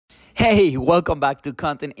Hey, welcome back to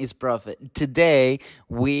Content is Profit. Today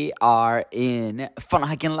we are in Fun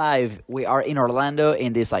Hacking Live. We are in Orlando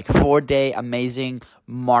in this 4-day amazing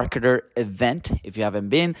marketer event. If you haven't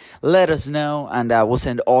been, let us know and we'll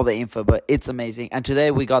send all the info, but it's amazing. And today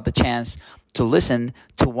we got the chance to listen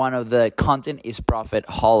to one of the Content is Profit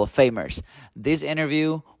Hall of Famers. This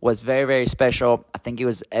interview was very, very special. I think it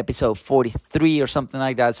was episode 43 or something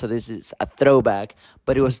like that. So this is a throwback,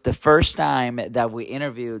 but it was the first time that we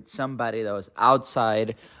interviewed somebody that was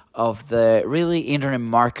outside of the really internet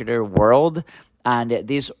marketer world. And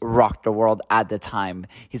this rocked the world at the time.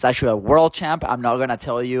 He's actually a world champ. I'm not going to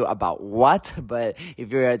tell you about what, but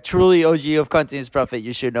if you're a truly OG of Content is Profit,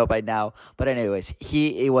 you should know by now. But anyways,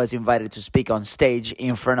 he was invited to speak on stage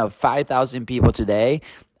in front of 5,000 people today.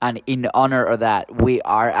 And in honor of that, we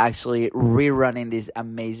are actually rerunning this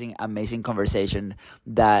amazing, amazing conversation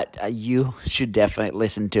that you should definitely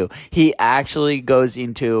listen to. He actually goes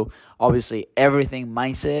into, obviously, everything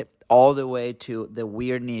mindset, all the way to the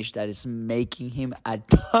weird niche that is making him a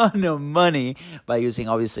ton of money by using,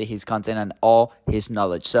 obviously, his content and all his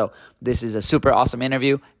knowledge. So this is a super awesome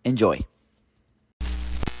interview. Enjoy.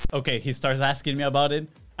 Okay, he starts asking me about it,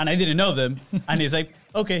 and I didn't know them. And he's like,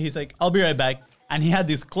 I'll be right back. And he had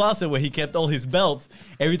this closet where he kept all his belts.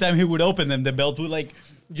 Every time he would open them, the belt would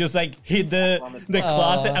just hit the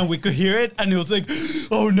closet, and we could hear it. And he was like,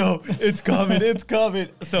 oh no, it's coming, it's coming.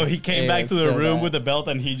 So he came back to the room with the belt,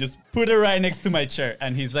 and he just put it right next to my chair.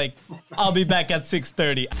 And he's like, I'll be back at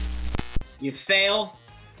 6:30. You fail,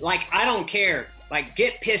 I don't care.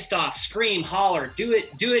 Get pissed off, scream, holler, do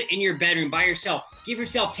it in your bedroom by yourself. Give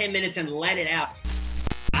yourself 10 minutes and let it out.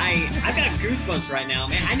 I've got goosebumps right now,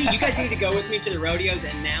 man. You guys need to go with me to the rodeos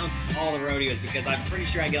and announce all the rodeos, because I'm pretty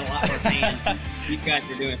sure I get a lot more fans. You guys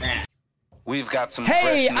are doing that. We've got some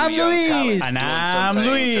Hey, fresh new I'm young Luis. talents And doing I'm some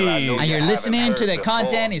things that I Luis. know And you you're listening haven't to the heard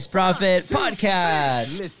Content before. is Profit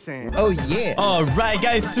podcast. Listen. Oh, yeah. All right,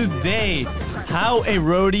 guys, today, how a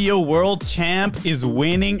rodeo world champ is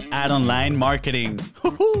winning at online marketing.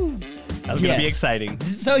 Woo-hoo. That's going to be exciting.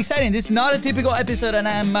 This is so exciting. This is not a typical episode, and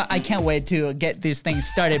I can't wait to get this thing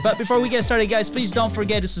started. But before we get started, guys, please don't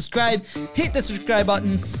forget to subscribe. Hit the subscribe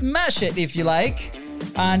button. Smash it if you like.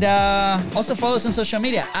 And also follow us on social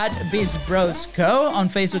media at BizBrosCo on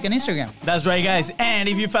Facebook and Instagram. That's right, guys. And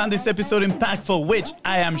if you found this episode impactful, which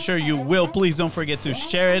I am sure you will, please don't forget to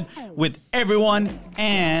share it with everyone.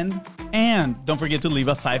 And don't forget to leave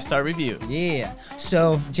a 5-star review. Yeah.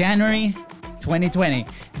 So, January 2020.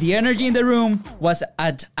 The energy in the room was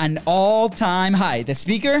at an all-time high. The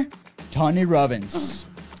speaker, Tony Robbins.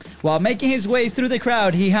 While making his way through the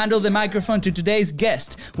crowd, he handled the microphone to today's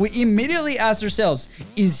guest. We immediately asked ourselves,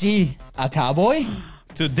 is he a cowboy?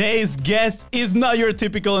 Today's guest is not your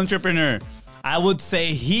typical entrepreneur. I would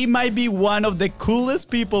say he might be one of the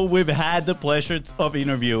coolest people we've had the pleasure of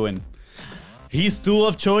interviewing. His tool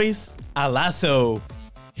of choice, a lasso.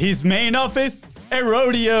 His main office, a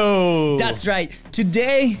rodeo. That's right.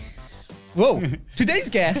 Today's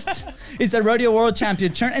guest is a rodeo world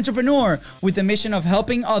champion turned entrepreneur with the mission of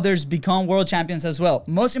helping others become world champions as well.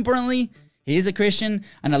 Most importantly, he is a Christian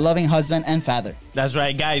and a loving husband and father. That's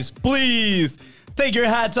right, guys. Please take your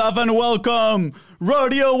hats off and welcome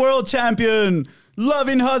rodeo world champion,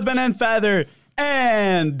 loving husband and father,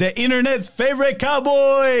 and the internet's favorite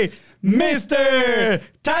cowboy, Mr.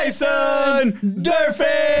 Tyson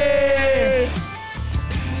Durfee.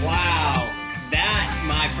 Wow, that,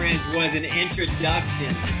 my friends, was an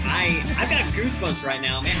introduction. I've got goosebumps right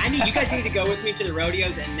now, man. You guys need to go with me to the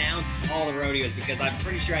rodeos and announce all the rodeos, because I'm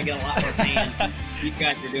pretty sure I get a lot more fans. You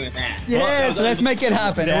guys are doing that. Yes, let's make it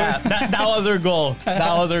happen. Yeah, that was our goal.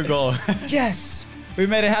 That was our goal. Yes, we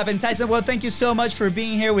made it happen. Tyson, well, thank you so much for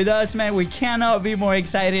being here with us, man. We cannot be more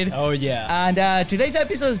excited. Oh, yeah. And today's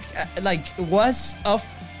episode, was off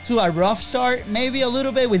to a rough start, maybe a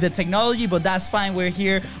little bit with the technology, but that's fine. We're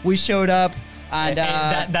here. We showed up. And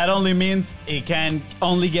that only means it can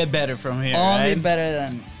only get better from here, only right? better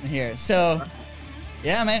than here. So,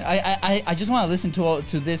 yeah, man, I just want to listen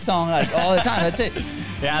to this song all the time. That's it.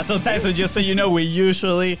 Yeah, so Tyson, just so you know, we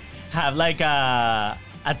usually have a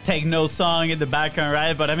techno song in the background,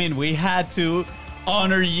 right? But I mean, we had to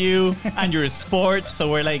honor you and your sport. So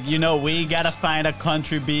we're we got to find a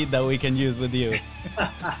country beat that we can use with you.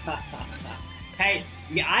 Hey,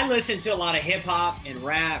 Yeah, I listen to a lot of hip hop and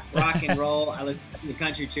rap, rock and roll. I listen to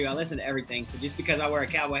country too. I listen to everything. So just because I wear a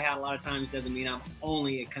cowboy hat a lot of times doesn't mean I'm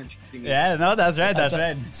only a country music. Yeah, no, that's right. That's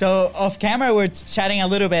right. So off camera, we're chatting a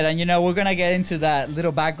little bit, and we're gonna get into that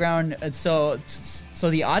little background, so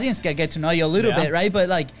the audience can get to know you a little bit, right? But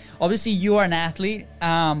like, obviously, you are an athlete.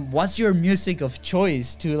 What's your music of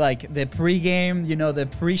choice to like the pregame, the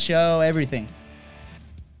pre-show, everything?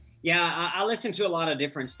 Yeah, I listen to a lot of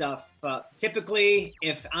different stuff, but typically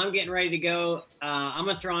if I'm getting ready to go, I'm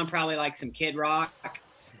gonna throw on probably like some Kid Rock,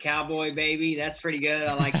 Cowboy Baby. That's pretty good.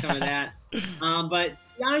 I like some of that. But to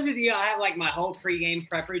be honest with you, I have like my whole pregame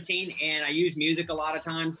prep routine, and I use music a lot of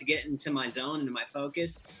times to get into my zone, into my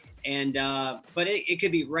focus. And but it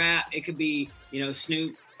could be rap, it could be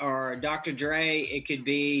Snoop or Dr. Dre, it could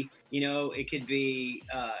be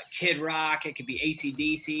Kid Rock, it could be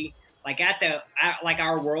AC/DC. Like at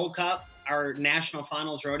our World Cup, our national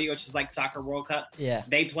finals rodeo, which is like soccer World Cup. Yeah.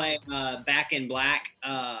 They play Back in Black.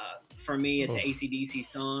 For me, it's an AC/DC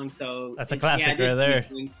song. So that's a classic right there.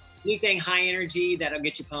 Anything high energy that'll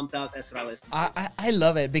get you pumped up, that's what I listen to. I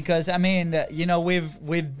love it because I mean,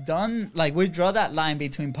 we've done like we draw that line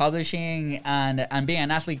between publishing and being an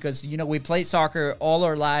athlete because we played soccer all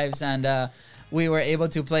our lives and we were able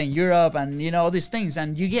to play in Europe and all these things,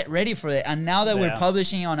 and you get ready for it. And now that we're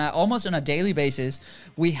publishing almost on a daily basis,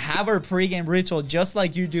 we have our pregame ritual just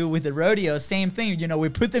like you do with the rodeo. Same thing, we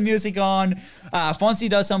put the music on. Fonzie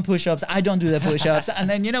does some push-ups. I don't do the push-ups, and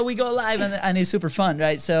then we go live and it's super fun,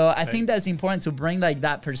 right? So I think that's important to bring like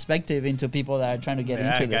that perspective into people that are trying to get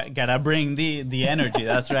into this. Gotta bring the energy.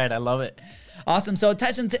 That's right. I love it. Awesome. So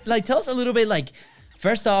Tyson, tell us a little bit like.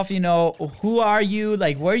 First off, who are you?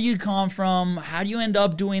 Like, where you come from? How do you end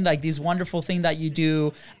up doing like this wonderful thing that you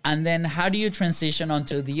do? And then how do you transition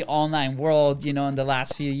onto the online world, in the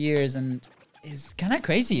last few years? And it's kind of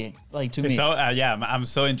crazy, like to me. So I'm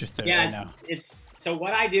so interested right now. It's so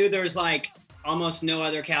what I do. There's like almost no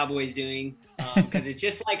other cowboys doing because it's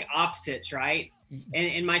just like opposites, right?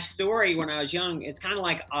 And my story when I was young, it's kind of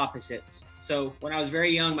like opposites. So when I was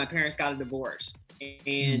very young, my parents got a divorce,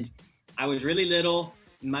 and I was really little.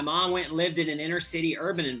 My mom went and lived in an inner city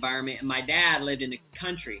urban environment, and my dad lived in the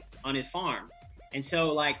country on his farm. And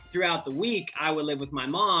so like throughout the week, I would live with my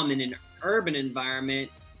mom in an urban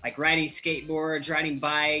environment, like riding skateboards, riding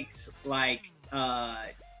bikes, like,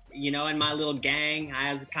 in my little gang.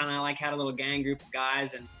 I was kind of like had a little gang group of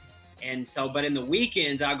guys. And so, but in the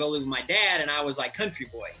weekends, I'll go live with my dad, and I was like country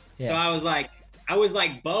boy. Yeah. So I was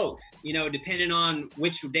like both, depending on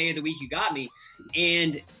which day of the week you got me.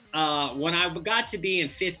 And when I got to be in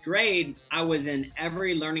 5th grade, I was in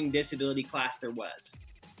every learning disability class there was.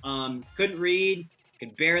 Couldn't read,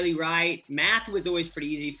 could barely write. Math was always pretty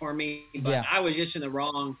easy for me, but I was just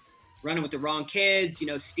running with the wrong kids,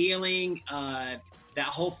 stealing, that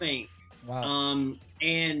whole thing. Wow.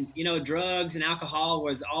 And, drugs and alcohol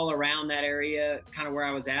was all around that area, kind of where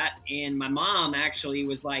I was at. And my mom actually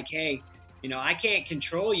was like, hey, I can't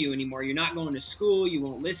control you anymore. You're not going to school. You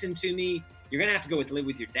won't listen to me. You're going to have to go live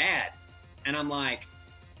with your dad. And I'm like,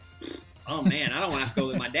 oh man, I don't want to have to go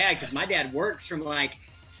with my dad because my dad works from like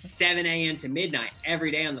 7 a.m. to midnight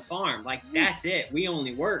every day on the farm. Like that's it. We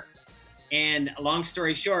only work. And long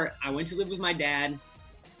story short, I went to live with my dad.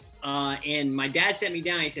 And my dad sat me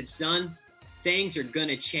down. He said, son, things are going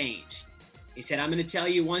to change. He said, I'm going to tell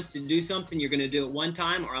you once to do something. You're going to do it one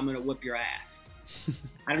time or I'm going to whip your ass.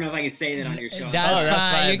 I don't know if I can say that on your show. That's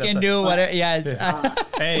fine. You can do whatever. Yes.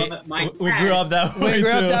 Hey, we grew up that way. We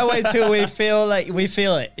grew up that way too. We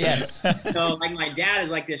feel it. Yes. So like my dad is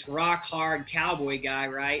like this rock hard cowboy guy,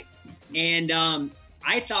 right? And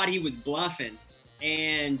I thought he was bluffing.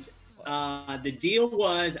 And the deal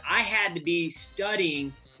was I had to be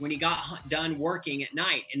studying when he got done working at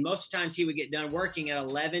night. And most of the times he would get done working at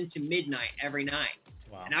 11 to midnight every night.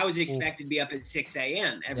 Wow. And I was expected to be up at 6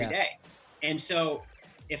 a.m. every day. And so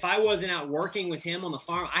if I wasn't out working with him on the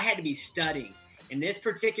farm, I had to be studying. And this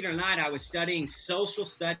particular night, I was studying social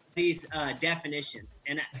studies definitions.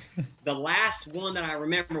 And the last one that I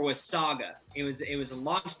remember was saga. It was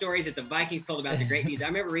long stories that the Vikings told about the great deeds. I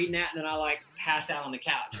remember reading that, and then I like pass out on the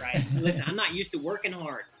couch, right? Listen, I'm not used to working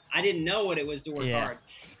hard. I didn't know what it was to work hard.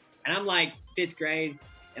 And I'm like 5th grade,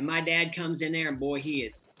 and my dad comes in there, and boy, he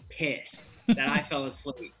is pissed that I fell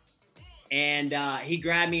asleep. And he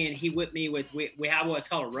grabbed me and he whipped me with, we have what's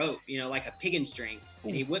called a rope, like a piggin string.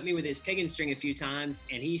 And he whipped me with his piggin string a few times,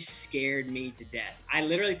 and he scared me to death. I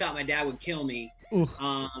literally thought my dad would kill me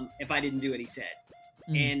if I didn't do what he said.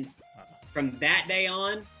 And from that day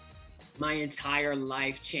on, my entire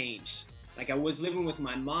life changed. Like I was living with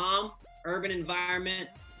my mom, urban environment.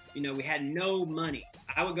 We had no money.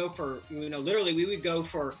 I would go for, literally we would go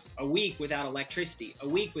for a week without electricity, a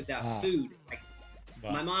week without food. Like,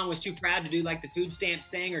 my mom was too proud to do like the food stamps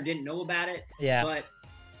thing or didn't know about it. Yeah. But,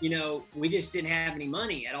 we just didn't have any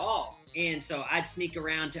money at all. And so I'd sneak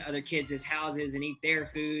around to other kids' houses and eat their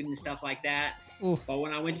food and stuff like that. Ooh. But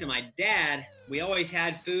when I went to my dad, we always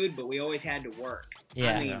had food, but we always had to work.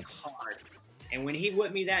 Yeah. I mean, hard. And when he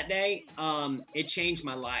whipped me that day, it changed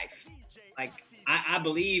my life. Like, I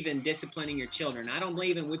believe in disciplining your children. I don't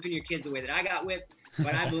believe in whipping your kids the way that I got whipped,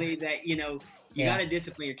 but I believe that, you got to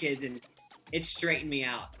discipline your kids, and it straightened me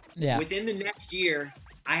out. Yeah. Within the next year,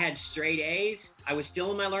 I had straight A's. I was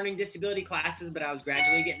still in my learning disability classes, but I was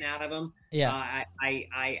gradually getting out of them. Yeah.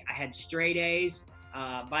 I had straight A's.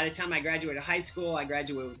 By the time I graduated high school, I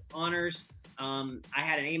graduated with honors. I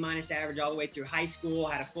had an A- average all the way through high school.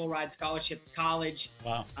 I had a full ride scholarship to college.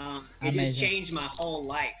 Wow. It just changed my whole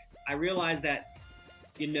life. I realized that,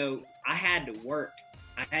 I had to work.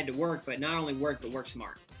 I had to work, but not only work, but work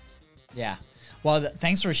smart. Yeah. Well,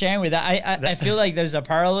 thanks for sharing with that. I feel like there's a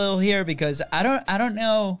parallel here because I don't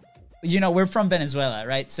know. We're from Venezuela,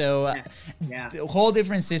 right? So the whole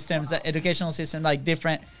different systems, educational system, like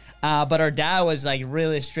different. But our dad was like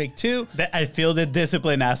really strict too. I feel the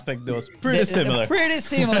discipline aspect was pretty similar. Pretty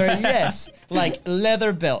similar, yes. Like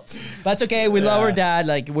leather belts. But it's okay. We love our dad.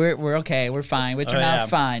 Like we're okay. We're fine. We turn out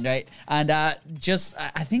fine, right? And I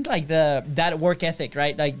think like that work ethic,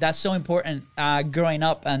 right? Like that's so important growing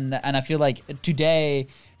up. And I feel like today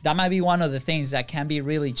that might be one of the things that can be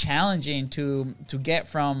really challenging to get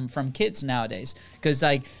from kids nowadays. Because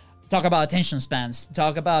like, talk about attention spans,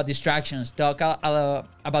 talk about distractions, talk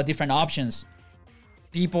about different options.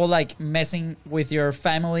 People like messing with your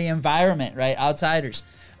family environment, right? Outsiders.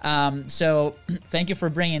 So thank you for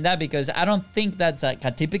bringing that because I don't think that's like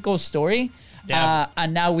a typical story. Yeah.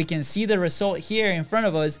 And now we can see the result here in front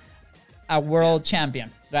of us, a world champion,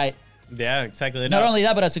 right? Yeah, exactly. Not only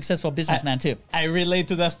that, but a successful businessman too. I relate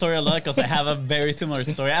to that story a lot because I have a very similar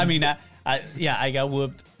story. I mean, I got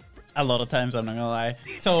whooped a lot of times, I'm not gonna lie.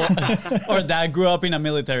 So, our dad grew up in a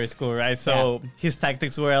military school, right? So his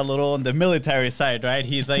tactics were a little on the military side, right?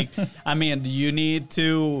 He's like, I mean, you need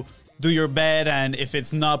to do your bed, and if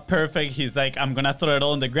it's not perfect, he's like, I'm gonna throw it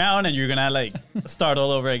all on the ground, and you're gonna like start all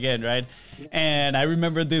over again, right? And I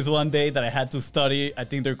remember this one day that I had to study. I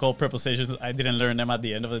think they're called prepositions. I didn't learn them at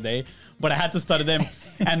the end of the day, but I had to study them.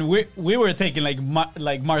 And we were taking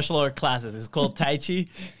like martial art classes. It's called Tai Chi,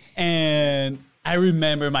 and I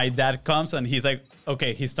remember my dad comes and he's like,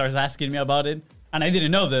 okay, he starts asking me about it. And I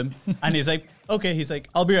didn't know them. And he's like, okay, he's like,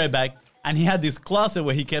 I'll be right back. And he had this closet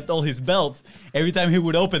where he kept all his belts. Every time he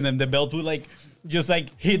would open them, the belt would like, just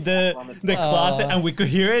like hit the closet and we could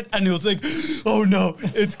hear it. And he was like, oh no,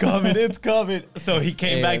 it's coming, it's coming. So he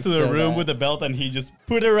came back to the room with the belt and he just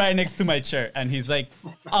put it right next to my chair. And he's like,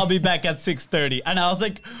 I'll be back at 6:30. And I was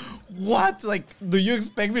like, what? Like, do you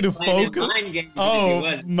expect me to focus? Mind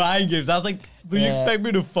games, mind games. I was like, do you expect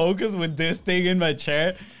me to focus with this thing in my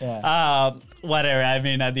chair? Yeah. Whatever. I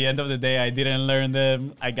mean, at the end of the day, I didn't learn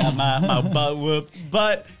them. I got my butt whooped.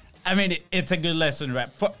 But, I mean, it's a good lesson, right?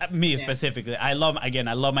 For me specifically. I love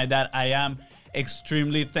my dad. I am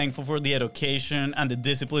extremely thankful for the education and the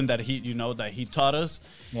discipline that he taught us.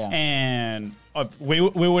 Yeah. And we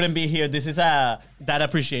wouldn't be here. This is that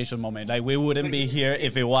appreciation moment. Like, we wouldn't be here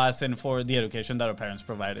if it wasn't for the education that our parents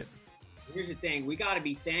provided. Here's the thing. We got to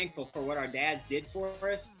be thankful for what our dads did for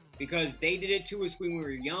us because they did it to us when we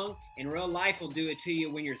were young, and real life will do it to you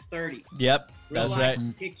when you're 30. Yep, real that's life right.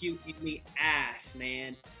 Will kick you in the ass,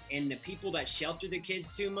 man. And the people that shelter the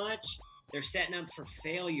kids too much, they're setting up for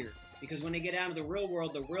failure because when they get out of the real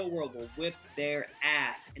world will whip their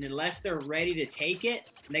ass. And unless they're ready to take it,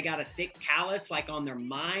 and they got a thick callus like on their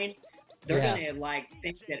mind, they're gonna like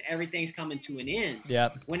think that everything's coming to an end.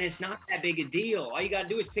 Yep. When it's not that big a deal. All you gotta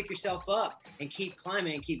do is pick yourself up and keep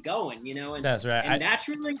climbing and keep going, And that's right. And that's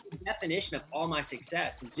really the definition of all my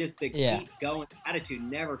success. It's just the keep going attitude,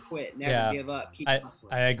 never quit, never give up, keep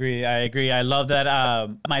hustling. I agree. I love that.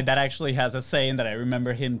 My dad actually has a saying that I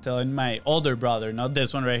remember him telling my older brother, not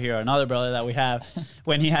this one right here, another brother that we have,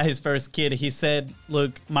 when he had his first kid. He said,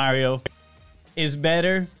 "Look, Mario, it's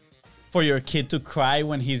better for your kid to cry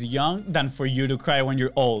when he's young than for you to cry when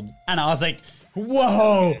you're old." And I was like,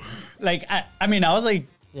 whoa. Like, I mean, I was like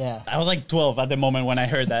 12 at the moment when I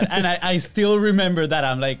heard that. And I still remember that.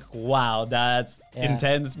 I'm like, wow, that's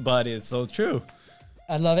intense, but it's so true.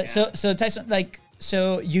 I love it. So Tyson, like,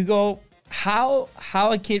 so you go, how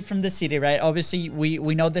a kid from the city, right? Obviously,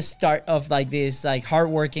 we know the start of like this like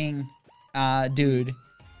hardworking dude.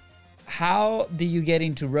 How do you get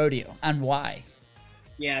into rodeo and why?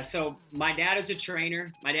 Yeah, so my dad is a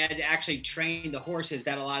trainer. My dad actually trained the horses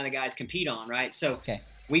that a lot of the guys compete on, right? So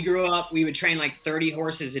we grew up, we would train like 30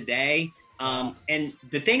 horses a day. And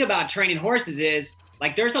the thing about training horses is,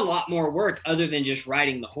 like, there's a lot more work other than just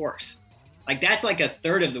riding the horse. Like, that's like a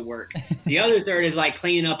third of the work. The other third is like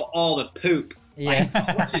cleaning up all the poop. Yeah. Like,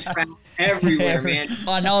 horses crap everywhere, man.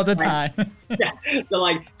 On all the time. So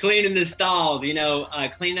like cleaning the stalls, you know,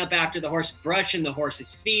 cleaning up after the horse, brushing the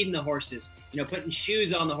horses, feeding the horses, you know, putting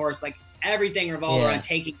shoes on the horse, like everything revolved around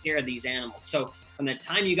taking care of these animals. So from the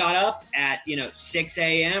time you got up at, you know, 6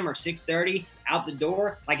 a.m. or 6:30 out the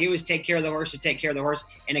door, like, it was take care of the horse to take care of the horse.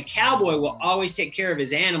 And a cowboy will always take care of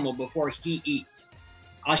his animal before he eats.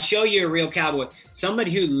 I'll show you a real cowboy.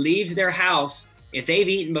 Somebody who leaves their house, if they've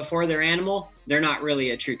eaten before their animal, they're not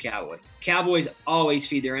really a true cowboy. Cowboys always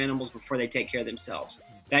feed their animals before they take care of themselves.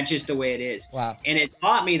 That's just the way it is. Wow. And it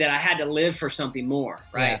taught me that I had to live for something more,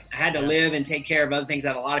 right? I had to live and take care of other things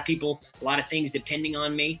that a lot of things depending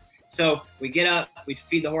on me. So we get up, we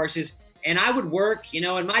feed the horses, and I would work, you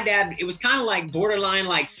know, and my dad, it was kind of like borderline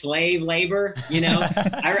like slave labor, you know.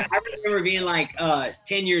 I remember being like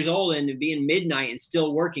 10 years old and being midnight and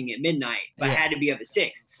still working at midnight, but I had to be up at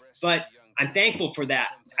 6. But I'm thankful for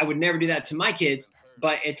that. I would never do that to my kids,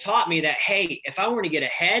 but it taught me that, hey, if I want to get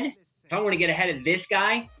ahead, of this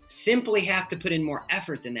guy, simply have to put in more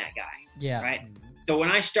effort than that guy. Yeah. Right. So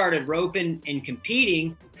when I started roping and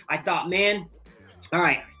competing, I thought, man, all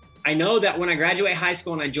right, I know that when I graduate high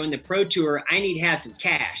school and I join the pro tour, I need to have some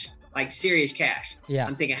cash, like serious cash. Yeah.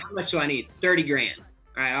 I'm thinking, how much do I need? 30 grand.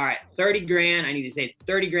 All right. 30 grand. I need to save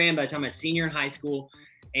 30 grand by the time I'm a senior in high school.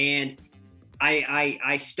 And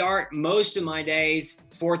I start most of my days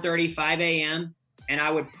 4:30, 5 a.m. and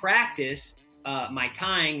I would practice my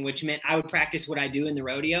tying, which meant I would practice what I do in the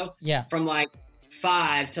rodeo from like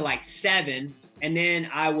 5 to like 7. And then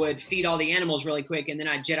I would feed all the animals really quick. And then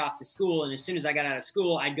I'd jet off to school. And as soon as I got out of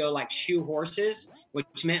school, I'd go like shoe horses,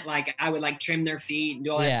 which meant like I would like trim their feet and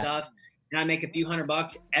do all that stuff. And I'd make a few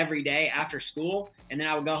 $100 every day after school. And then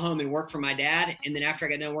I would go home and work for my dad. And then after I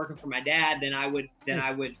got done working for my dad, then I would,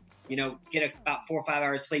 you know, get about 4 or 5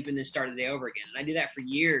 hours sleep and then start the day over again. And I did that for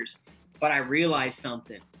years. But I realized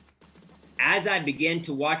something. As I began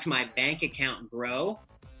to watch my bank account grow,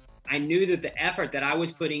 I knew that the effort that I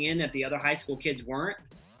was putting in that the other high school kids weren't,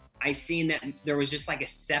 I seen that there was just like a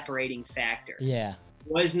separating factor. Yeah.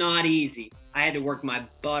 It was not easy. I had to work my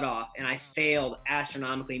butt off and I failed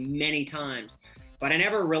astronomically many times. But I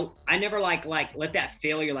never like let that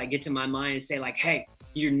failure like get to my mind and say like, hey,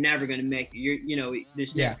 you're never going to make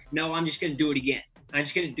it. No, I'm just going to do it again. I'm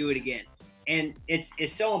just going to do it again. And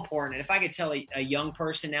it's so important. And if I could tell a young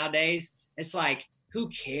person nowadays, it's like, who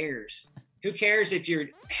cares? Who cares if you're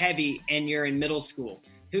heavy and you're in middle school?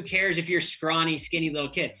 Who cares if you're scrawny, skinny little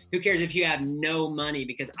kid? Who cares if you have no money?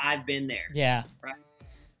 Because I've been there. Yeah. Right.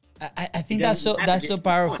 I think that's so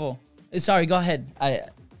powerful. Sorry, go ahead.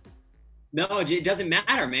 No, it doesn't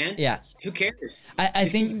matter, man. Yeah. Who cares? I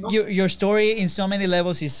think your story in so many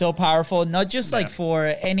levels is so powerful, not just like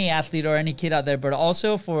for any athlete or any kid out there, but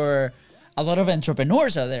also for a lot of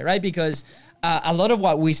entrepreneurs out there, right? Because a lot of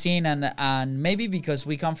what we've seen, and maybe because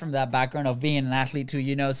we come from that background of being an athlete too,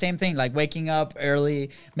 you know, same thing, like waking up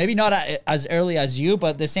early, maybe not as early as you,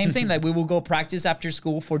 but the same thing, like we will go practice after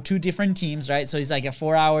school for 2 different teams, right? So it's like a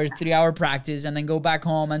 4-hour, 3-hour practice and then go back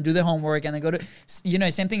home and do the homework and then go to, you know,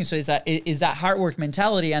 same thing. So it's that hard work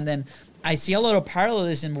mentality. And then I see a lot of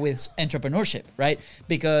parallelism with entrepreneurship, right?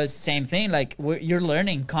 Because same thing, like you're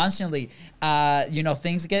learning constantly, you know,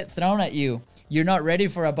 things get thrown at you. You're not ready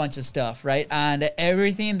for a bunch of stuff, right? And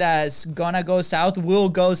everything that's gonna go south will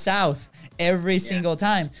go south every single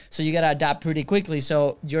time. So you gotta adapt pretty quickly.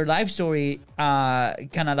 So your life story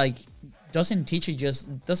kind of like doesn't teach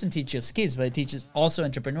just kids, but it teaches also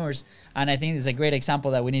entrepreneurs. And I think it's a great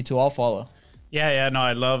example that we need to all follow. Yeah, no,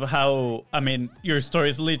 I love how, I mean, your story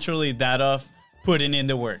is literally that of putting in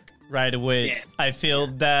the work, right? Which I feel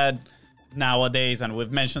that nowadays, and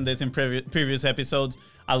we've mentioned this in previous episodes,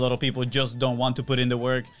 a lot of people just don't want to put in the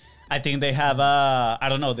work. I think they have I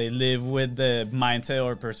don't know, they live with the mindset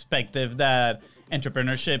or perspective that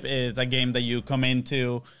entrepreneurship is a game that you come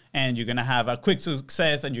into and you're going to have a quick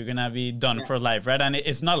success and you're going to be done for life, right? And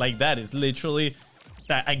it's not like that. It's literally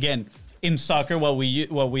that, again, in soccer, what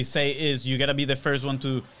we say is you got to be the first one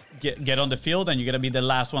to get on the field and you got to be the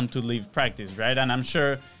last one to leave practice, right? And I'm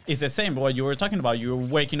sure it's the same, what you were talking about. You were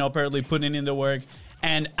waking up early, putting in the work.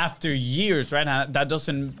 And after years, right, that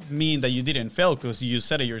doesn't mean that you didn't fail because you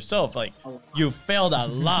said it yourself. Like, you failed a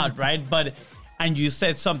lot, right? And you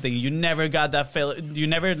said something. You never got that you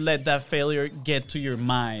never let that failure get to your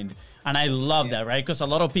mind. And I love that, right? Because a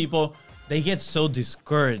lot of people, they get so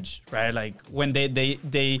discouraged, right? Like when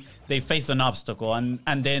they face an obstacle and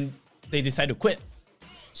then they decide to quit.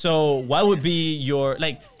 So what would be your,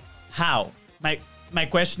 like, how? My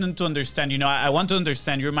question to understand, you know, I want to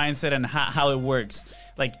understand your mindset and how it works.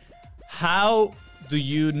 Like, how do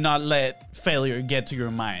you not let failure get to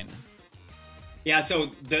your mind? Yeah, so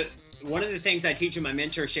one of the things I teach in my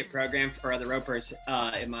mentorship program for other ropers,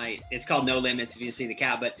 it's called No Limits if you see the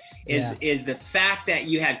cow, but is the fact that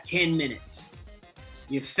you have 10 minutes.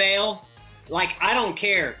 You fail, like, I don't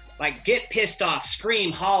care. Like, get pissed off,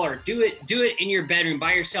 scream, holler, do it in your bedroom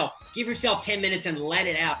by yourself. Give yourself 10 minutes and let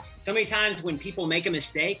it out. So many times when people make a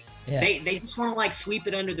mistake, they just want to like sweep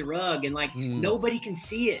it under the rug and like nobody can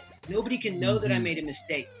see it. Nobody can know that I made a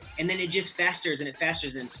mistake. And then it just festers and it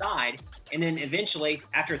festers inside. And then eventually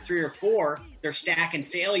after 3 or 4, they're stacking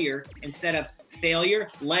failure instead of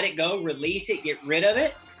failure. Let it go, release it, get rid of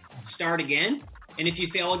it, start again. And if you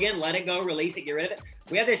fail again, let it go, release it, get rid of it.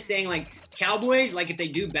 We have this thing like cowboys, like if they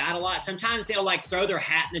do bad a lot, sometimes they'll like throw their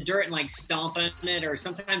hat in the dirt and like stomp on it, or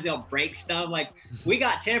sometimes they'll break stuff. Like we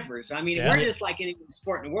got tempers. I mean, we're just like any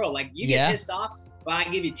sport in the world. Like you get pissed off, well, I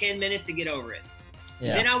give you 10 minutes to get over it.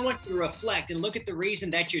 Yeah. Then I want you to reflect and look at the reason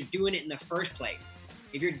that you're doing it in the first place.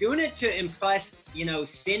 If you're doing it to impress, you know,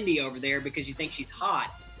 Cindy over there because you think she's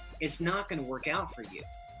hot, it's not going to work out for you.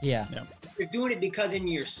 Yeah. If you're doing it because in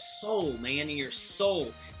your soul, man, in your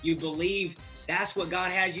soul, you believe that's what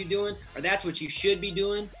God has you doing, or that's what you should be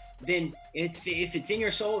doing, then if it's in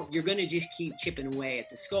your soul, you're going to just keep chipping away at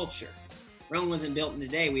the sculpture. Rome wasn't built in a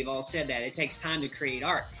day. We've all said that. It takes time to create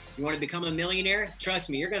art. You want to become a millionaire? Trust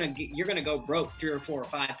me, you're gonna go broke 3 or 4 or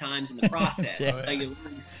 5 times in the process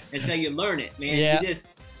until you learn it, man. Yeah. You just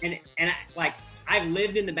I've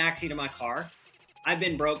lived in the backseat of my car. I've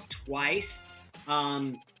been broke twice.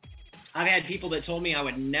 I've had people that told me I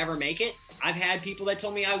would never make it. I've had people that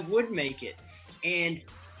told me I would make it. And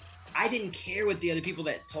I didn't care what the other people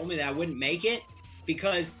that told me that I wouldn't make it,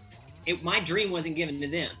 because my dream wasn't given to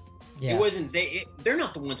them. Yeah. It wasn't they're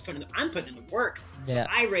not the ones I'm putting in the work. Yeah.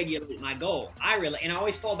 So I regulate my goal. And I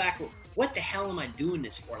always fall back, what the hell am I doing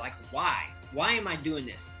this for? Like, why? Why am I doing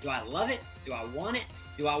this? Do I love it? Do I want it?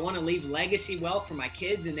 Do I want to leave legacy wealth for my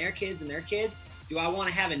kids and their kids and their kids? Do I want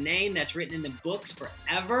to have a name that's written in the books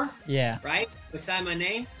forever? Yeah. Right? Beside my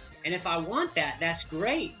name? And if I want that, that's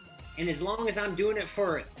great. And as long as I'm doing it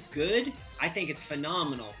for good, I think it's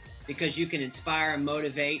phenomenal, because you can inspire and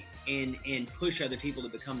motivate and push other people to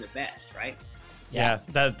become the best, right? Yeah,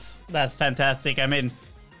 that's fantastic. I mean,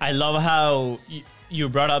 I love how you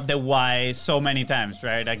brought up the why so many times,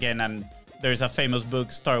 right? Again, and there's a famous book,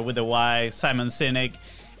 Start with the Why, Simon Sinek.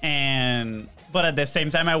 But at the same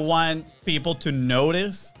time, I want people to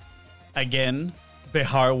notice, again, the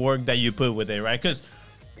hard work that you put with it, right? Because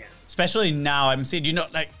especially now, I'm seeing, you know,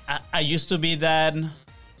 like I used to be that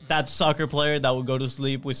soccer player that would go to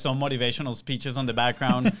sleep with some motivational speeches on the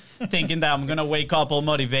background, thinking that I'm going to wake up all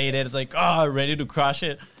motivated. It's like, oh, ready to crush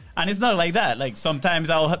it. And it's not like that. Like sometimes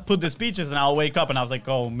I'll put the speeches and I'll wake up and I was like,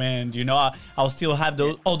 oh man, you know, I'll still have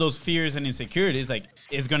all those fears and insecurities. Like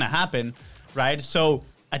it's going to happen, right? So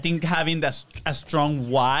I think having a strong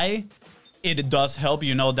why, it does help,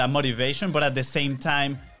 you know, that motivation. But at the same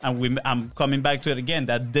time, I'm coming back to it again,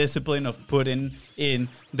 that discipline of putting in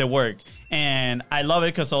the work. And I love it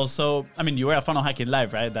because also, I mean, you were at Funnel Hacking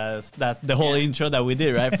Live, right? That's the whole intro that we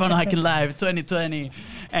did, right? Funnel Hacking Live 2020.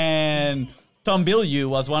 And Tom Bilyeu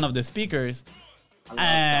was one of the speakers.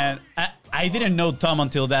 And I didn't know Tom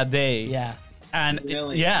until that day. Yeah. And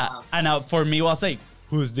really? Wow. And for me, it was like,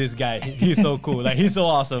 who's this guy? He's so cool. Like, he's so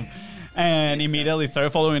awesome. And immediately started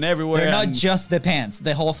following everywhere. They're not just the pants.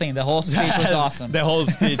 The whole thing. The whole speech was awesome. The whole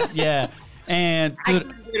speech, yeah. And I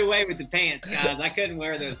couldn't get away with the pants, guys. I couldn't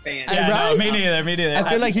wear those pants. Yeah, right? No, me neither. I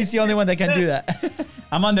feel like he's the only one that can do that.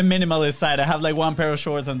 I'm on the minimalist side. I have like one pair of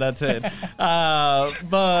shorts and that's it.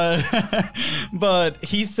 But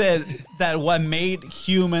he said that what made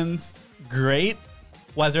humans great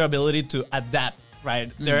was their ability to adapt,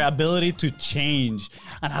 right? Their ability to change.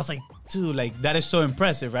 And I was like, dude, like that is so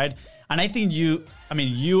impressive, right? And I think you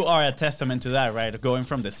are a testament to that, right? Going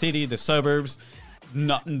from the city, the suburbs,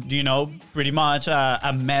 not, you know, pretty much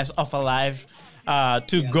a mess of a life,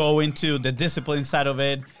 to go into the discipline side of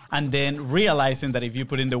it, and then realizing that if you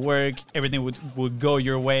put in the work, everything would go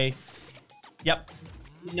your way. Yep.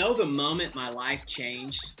 You know, the moment my life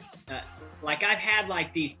changed, like I've had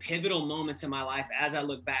like these pivotal moments in my life as I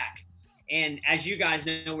look back. And as you guys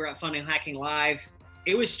know, we're at Funnel Hacking Live.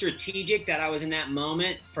 It was strategic that I was in that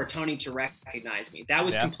moment for Tony to recognize me. That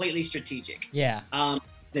was completely strategic. Yeah. I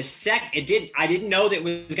didn't know that it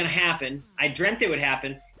was going to happen. I dreamt it would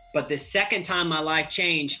happen. But the second time my life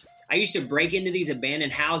changed, I used to break into these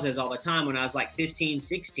abandoned houses all the time when I was like 15,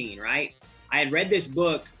 16, right? I had read this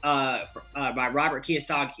book by Robert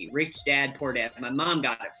Kiyosaki, Rich Dad, Poor Dad. My mom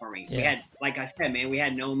got it for me. Yeah. We had, like I said, man, we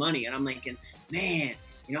had no money. And I'm thinking, man,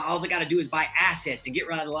 you know, all I got to do is buy assets and get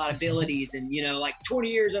rid of a lot of abilities. And, you know, like 20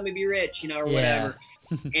 years, I'm going to be rich, you know, or whatever.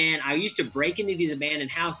 And I used to break into these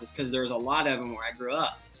abandoned houses because there was a lot of them where I grew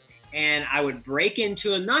up. And I would break into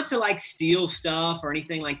them, not to like steal stuff or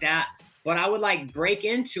anything like that, but I would like break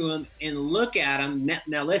into them and look at them.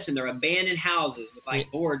 Now, listen, they're abandoned houses with like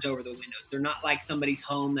boards over the windows. They're not like somebody's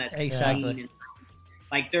home that's Exactly. clean and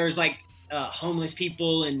like there's like homeless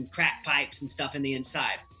people and crack pipes and stuff in the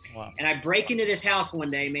inside. Wow. And I break into this house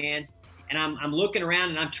one day, man, and I'm looking around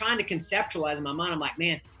and I'm trying to conceptualize in my mind. I'm like,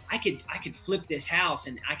 man, I could flip this house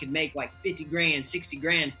and I could make like 50 grand, 60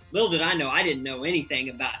 grand. Little did I know, I didn't know anything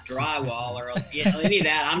about drywall or any of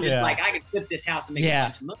that. I'm just like, I could flip this house and make a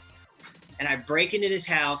bunch of money. And I break into this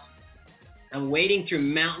house. I'm wading through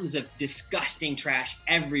mountains of disgusting trash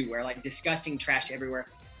everywhere, like disgusting trash everywhere.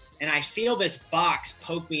 And I feel this box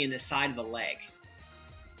poke me in the side of the leg,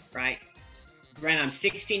 right? Right, I'm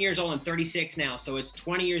 16 years old, I'm 36 now. So it's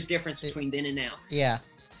 20 years difference between then and now. Yeah.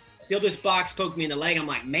 I feel this box poke me in the leg. I'm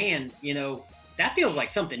like, man, you know, that feels like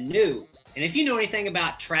something new. And if you know anything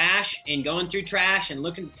about trash and going through trash and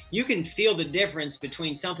looking, you can feel the difference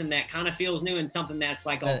between something that kind of feels new and something that's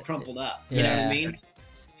like all crumpled up. You know what I mean?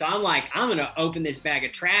 So I'm like, I'm going to open this bag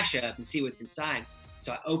of trash up and see what's inside.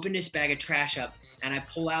 So I open this bag of trash up and I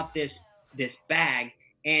pull out this bag,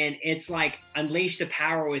 and it's like Unleash the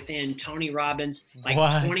Power Within, Tony Robbins,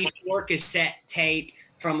 like 24 cassette tape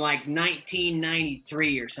from like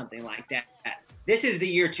 1993 or something like that. This is the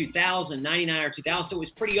year 2000, 99 or 2000, so it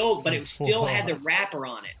was pretty old, but it still had the wrapper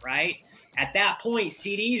on it, right? At that point,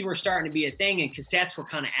 CDs were starting to be a thing and cassettes were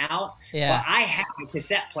kind of out. Yeah. But I had a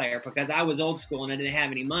cassette player because I was old school and I didn't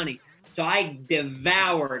have any money. So I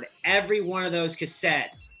devoured every one of those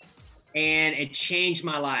cassettes, and it changed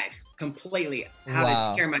my life completely. How to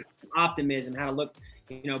take care of my optimism, how to look,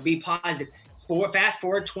 you know, be positive. Fast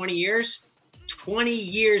forward 20 years. 20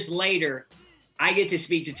 years later, I get to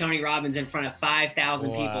speak to Tony Robbins in front of 5,000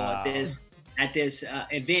 people at this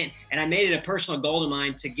event, and I made it a personal goal of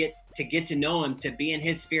mine to get to know him, to be in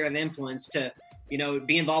his sphere of influence, to, you know,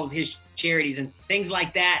 be involved with his charities and things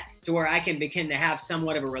like that, to where I can begin to have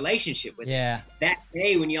somewhat of a relationship with him. That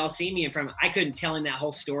day when y'all see me in front of him, I couldn't tell him that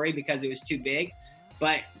whole story because it was too big,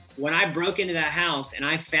 but when I broke into that house and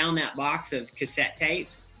I found that box of cassette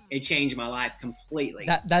tapes, it changed my life completely.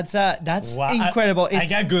 That's incredible. I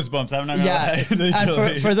got goosebumps. I'm not gonna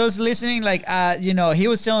lie. And for those listening, like, you know, he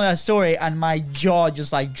was telling that story and my jaw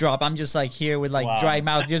just like dropped. I'm just like here with like dry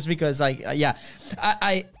mouth just because like,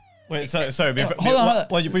 Wait, sorry. Hold on.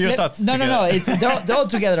 Well, you put your thoughts No, together. no. It's they're all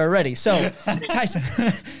together already. So, Tyson.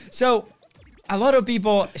 So, a lot of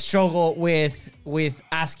people struggle with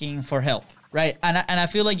asking for help, right? And I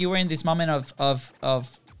feel like you were in this moment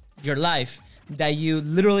of your life that you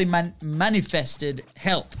literally manifested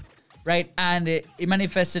help, right? And it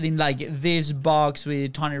manifested in like this box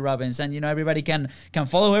with Tony Robbins, and you know, everybody can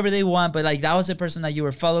follow whoever they want, but like that was the person that you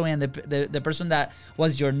were following, and the person that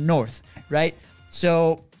was your north, right?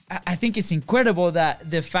 So I think it's incredible that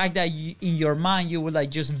the fact that in your mind you would like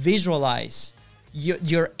just visualize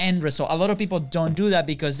your end result. A lot of people don't do that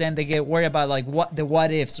because then they get worried about like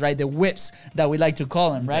what ifs, right? The whips that we like to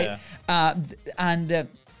call them, right?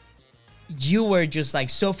 You were just like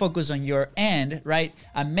so focused on your end, right?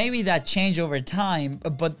 And maybe that changed over time,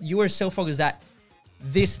 but you were so focused that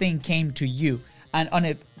this thing came to you, and on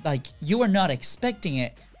it, like you were not expecting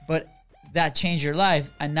it, but that changed your life.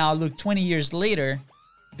 And now look, 20 years later,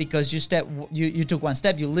 because you took one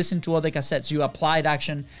step, you listened to all the cassettes, you applied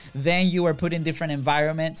action, then you were put in different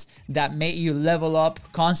environments that made you level up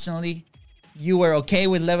constantly. You were okay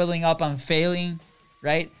with leveling up and failing,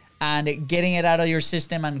 right? And getting it out of your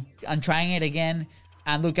system and trying it again,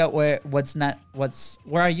 and look at where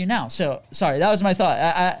are you now? So sorry, that was my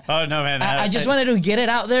thought. Oh no, man! I just wanted to get it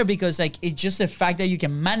out there because like it's just the fact that you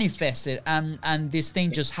can manifest it, and this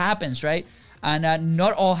thing just happens, right? And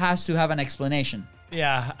not all has to have an explanation.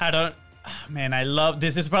 Yeah, I don't. Man, I love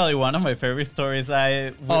this. Is probably one of my favorite stories we've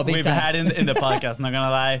had in the podcast. Not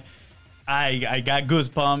gonna lie, I got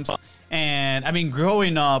goosebumps. And I mean,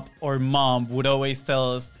 growing up, our mom would always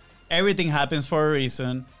tell us everything happens for a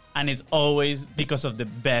reason, and it's always because of the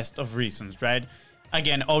best of reasons, right?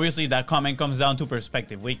 Again, obviously that comment comes down to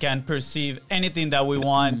perspective. We can perceive anything that we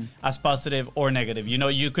want as positive or negative. You know,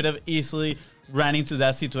 you could have easily ran into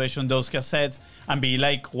that situation, those cassettes, and be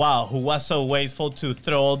like, wow, who was so wasteful to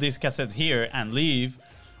throw all these cassettes here and leave?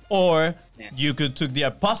 Or Yeah. you could took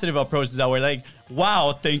the positive approach that were like,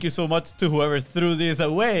 wow, thank you so much to whoever threw this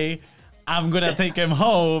away. I'm going to take him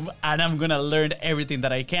home and I'm going to learn everything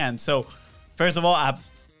that I can. So first of all, I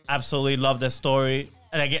absolutely love the story.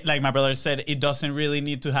 And again, like my brother said, it doesn't really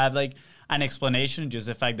need to have like an explanation, just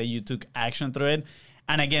the fact that you took action through it.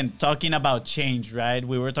 And again, talking about change, right?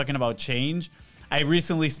 We were talking about change. I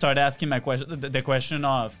recently started asking the question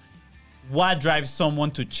of what drives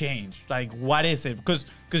someone to change? Like, what is it? Because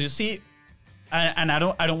you see, and I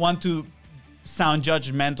don't want to sound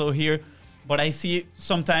judgmental here, but I see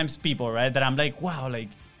sometimes people, right, that I'm like, wow, like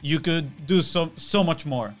you could do so much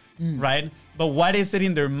more, right? But what is it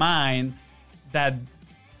in their mind that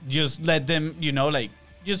just let them, you know, like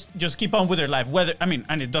just keep on with their life? Whether, I mean,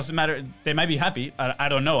 and it doesn't matter, they might be happy. I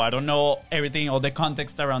don't know. I don't know everything, all the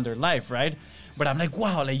context around their life, right? But I'm like,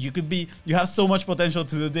 wow, like you have so much potential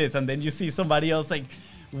to do this. And then you see somebody else like,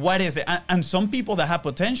 what is it? And some people that have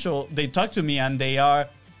potential, they talk to me and they are,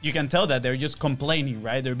 you can tell that they're just complaining,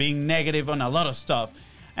 right? They're being negative on a lot of stuff.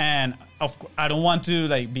 And I don't want to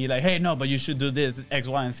like be like, hey, no, but you should do this, X,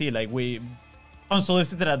 Y, and Z. Like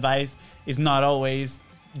unsolicited advice is not always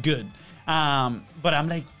good. But I'm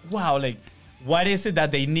like, wow, like what is it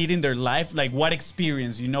that they need in their life? Like what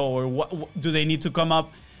experience, you know, or what do they need to come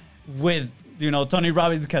up with, you know, Tony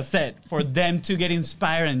Robbins cassette for them to get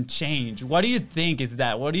inspired and change? What do you think is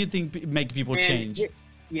that? What do you think make people change?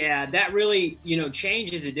 Yeah, that really, you know,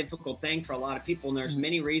 change is a difficult thing for a lot of people, and there's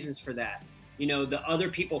many reasons for that. You know, the other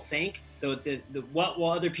people think, the what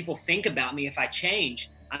will other people think about me if I change?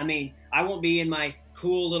 I mean, I won't be in my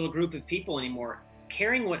cool little group of people anymore.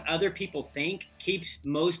 Caring what other people think keeps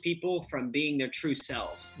most people from being their true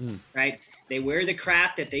selves, right? They wear the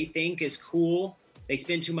crap that they think is cool. They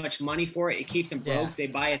spend too much money for it. It keeps them broke. Yeah. They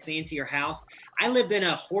buy a fancier house. I lived in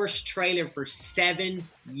a horse trailer for 7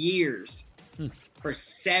 years. For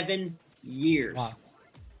 7 years. Wow.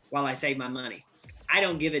 While I saved my money. I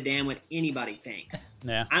don't give a damn what anybody thinks.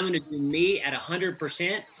 Yeah. I'm going to do me at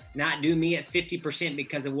 100%, not do me at 50%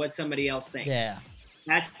 because of what somebody else thinks. Yeah.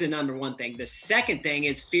 That's the number one thing. The second thing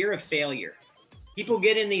is fear of failure. People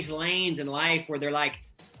get in these lanes in life where they're like,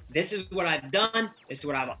 this is what I've done. This is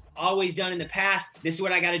what I've always done in the past. This is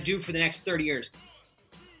what I got to do for the next 30 years.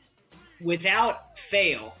 Without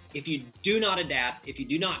fail, if you do not adapt, if you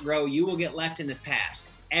do not grow, you will get left in the past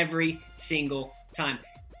every single time.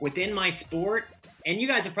 Within my sport, and you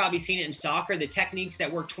guys have probably seen it in soccer, the techniques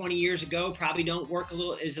that worked 20 years ago probably don't work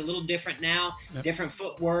is a little different now. Yep. Different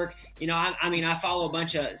footwork. You know, I mean, I follow a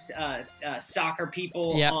bunch of soccer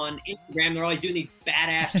people on Instagram. They're always doing these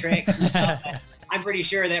badass tricks and stuff. I'm pretty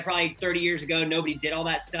sure that probably 30 years ago, nobody did all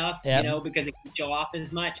that stuff, you know, because it can show off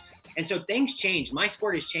as much. And so things changed. My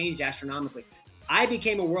sport has changed astronomically. I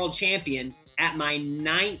became a world champion at my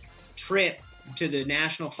 9th trip to the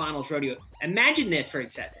national finals rodeo. Imagine this for a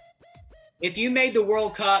second. If you made the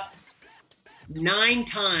World Cup 9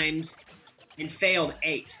 times and failed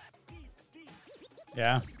 8.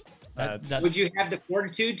 Yeah. Would you have the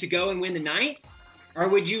fortitude to go and win the 9th? Or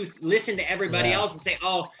would you listen to everybody else and say,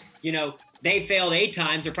 oh, you know, they failed 8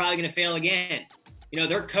 times, they're probably going to fail again. You know,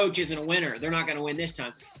 their coach isn't a winner. They're not going to win this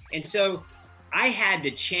time. And so I had to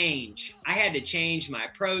change. I had to change my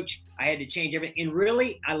approach. I had to change everything. And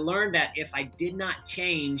really, I learned that if I did not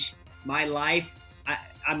change my life,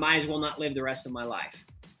 I might as well not live the rest of my life.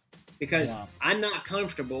 Because I'm not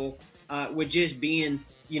comfortable with just being,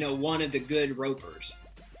 you know, one of the good ropers.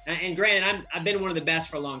 And granted, I've been one of the best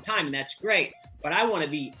for a long time, and that's great. But I want to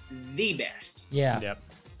be the best. Yeah. Yep.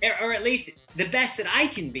 Or at least the best that I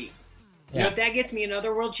can be. You know, if that gets me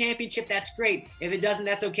another world championship, that's great. If it doesn't,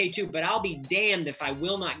 that's okay too. But I'll be damned if I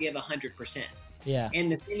will not give 100%. Yeah.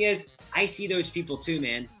 And the thing is, I see those people too,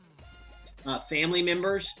 man. Family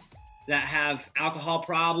members that have alcohol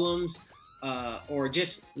problems or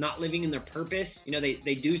just not living in their purpose. You know,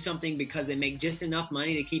 they do something because they make just enough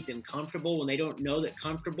money to keep them comfortable when they don't know that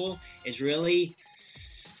comfortable is really,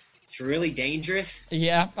 it's really dangerous.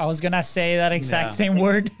 Yeah, I was going to say that exact same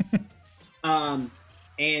word.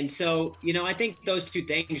 And so, you know, I think those two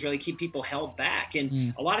things really keep people held back.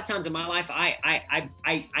 And a lot of times in my life,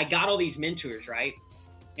 I got all these mentors, right?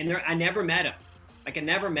 And I never met them. Like I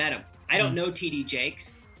never met them. I don't know TD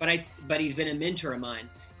Jakes, but he's been a mentor of mine.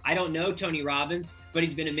 I don't know Tony Robbins, but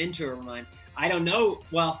he's been a mentor of mine. I don't know.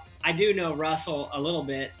 Well, I do know Russell a little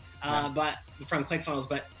bit, but from ClickFunnels,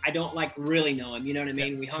 but I don't like really know him. You know what I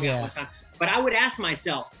mean? We hung out one time, but I would ask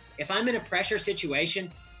myself, if I'm in a pressure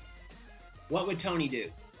situation, what would Tony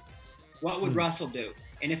do? What would Russell do?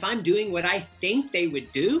 And if I'm doing what I think they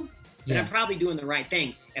would do, then I'm probably doing the right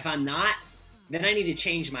thing. If I'm not, then I need to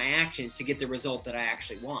change my actions to get the result that I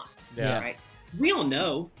actually want. Yeah. Right. we all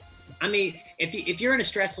know. I mean, if you're in a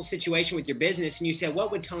stressful situation with your business and you said,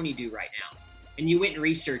 what would Tony do right now? And you went and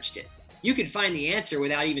researched it, you could find the answer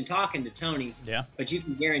without even talking to Tony. Yeah. But you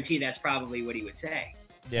can guarantee that's probably what he would say.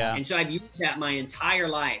 Yeah. And so I've used that my entire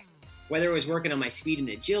life, whether it was working on my speed and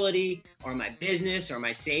agility or my business or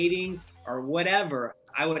my savings or whatever.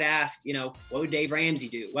 I would ask, you know, what would Dave Ramsey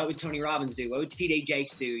do? What would Tony Robbins do? What would T.D.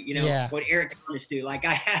 Jakes do? You know, Yeah. what would Eric Thomas do? Like,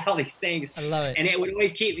 I had all these things. I love it. And it would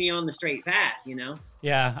always keep me on the straight path, you know?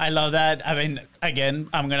 Yeah, I love that. I mean, again,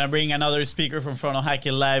 I'm going to bring another speaker from Funnel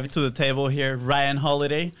Hacking Live to the table here, Ryan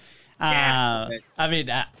Holiday. Yes. I mean,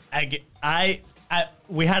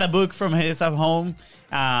 we had a book from his at home.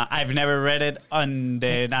 I've never read it, and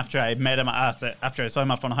then after I met him, after I saw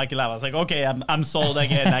him at Funnel Hacking Live, I was like, okay, I'm sold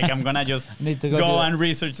again. Like, I'm gonna just Need to go go do it. and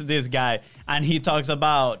research this guy. And he talks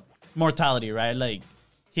about mortality, right? Like,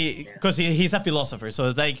 because he's a philosopher, so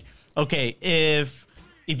it's like, okay, if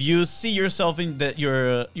you see yourself in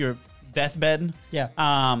your deathbed,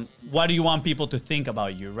 what do you want people to think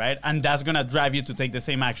about you, right? And that's gonna drive you to take the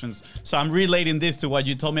same actions. So I'm relating this to what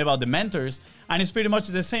you told me about the mentors, and it's pretty much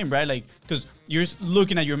the same, right? Like, because you're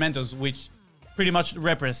looking at your mentors, which pretty much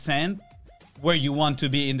represent where you want to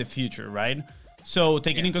be in the future, right? So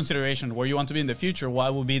taking in consideration where you want to be in the future,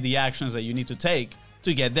 what will be the actions that you need to take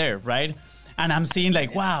to get there, right? And I'm seeing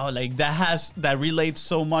like, wow, like that relates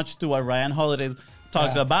so much to what Ryan Holiday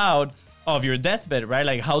talks about of your deathbed, right?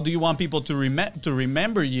 Like, how do you want people to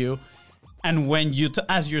remember you? And when you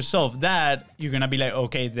ask yourself that, you're gonna be like,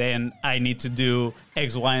 okay, then I need to do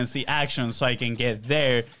X, Y, and Z actions so I can get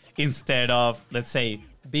there, instead of, let's say,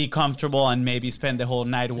 be comfortable and maybe spend the whole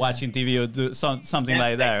night watching TV or do something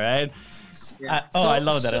like that, right? Yeah. I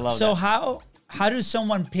love that. I love that. So how does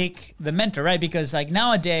someone pick the mentor, right? Because like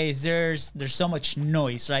nowadays there's so much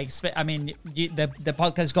noise, right? I mean, the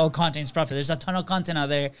podcast is called Content is Profit. There's a ton of content out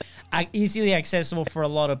there, easily accessible for a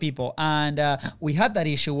lot of people, and we had that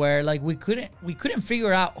issue where like we couldn't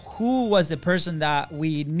figure out who was the person that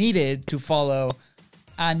we needed to follow,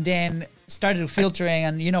 and then started filtering.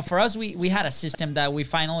 And you know, for us, we had a system that we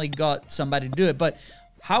finally got somebody to do it. But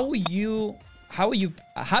how did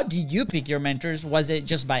you pick your mentors? Was it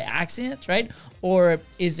just by accident, right? Or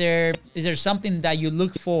is there something that you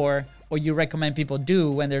look for or you recommend people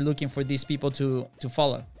do when they're looking for these people to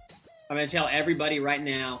follow? I'm going to tell everybody right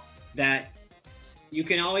now that you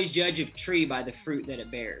can always judge a tree by the fruit that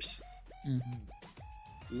it bears.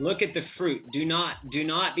 Mm-hmm. Look at the fruit. Do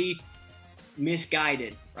not be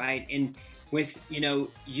misguided, right? And with, you know,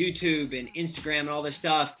 YouTube and Instagram and all this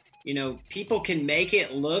stuff, you know, people can make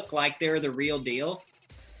it look like they're the real deal,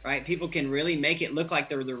 right? People can really make it look like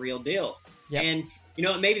they're the real deal. Yep. And, you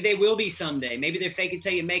know, maybe they will be someday. Maybe they're fake it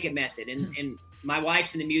till you make it method. And my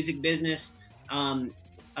wife's in the music business.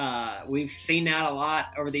 We've seen that a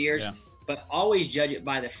lot over the years, but always judge it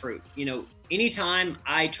by the fruit. You know, anytime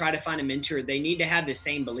I try to find a mentor, they need to have the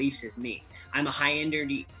same beliefs as me. I'm a high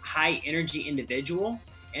energy individual.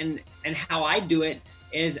 And how I do it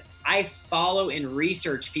is I follow and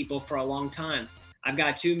research people for a long time. I've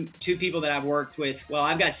got two people that I've worked with. Well,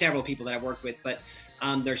 I've got several people that I've worked with, but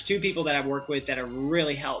there's two people that I've worked with that have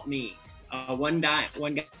really helped me. One guy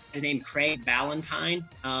is named Craig Ballantyne.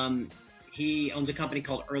 He owns a company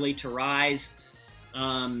called Early to Rise.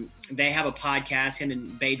 They have a podcast. Him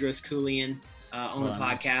and Bedros Keuilian own a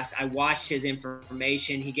podcast. I watched his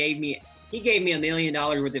information. He gave me $1 million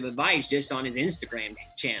worth of advice just on his Instagram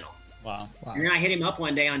channel. Wow. And I hit him up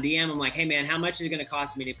one day on DM. I'm like, hey man, how much is it going to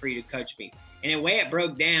cost me for you to coach me? And the way it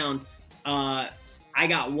broke down, I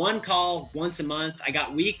got one call once a month. I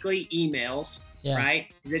got weekly emails,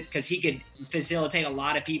 right? Because he could facilitate a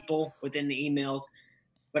lot of people within the emails.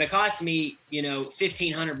 But it cost me, you know,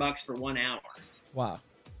 $1,500 for 1 hour. Wow.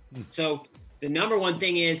 So the number one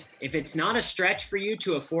thing is, if it's not a stretch for you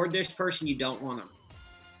to afford this person, you don't want them.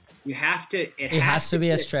 You have to. It has to be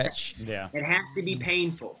a stretch. Yeah. It has to be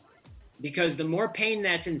painful. Because the more pain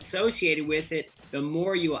that's associated with it, the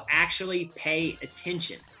more you will actually pay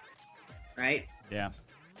attention, right? Yeah.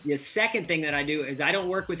 The second thing that I do is I don't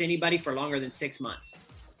work with anybody for longer than 6 months.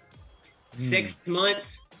 6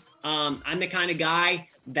 months, I'm the kind of guy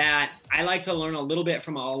that I like to learn a little bit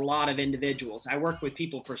from a lot of individuals. I work with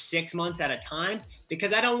people for 6 months at a time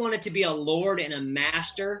because I don't want it to be a lord and a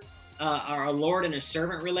master or a lord and a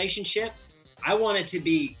servant relationship. I want it to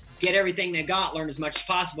be get everything they got, learn as much as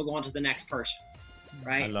possible, go on to the next person,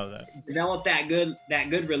 right? I love that. Develop that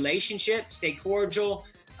good relationship, stay cordial,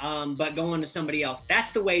 but go on to somebody else.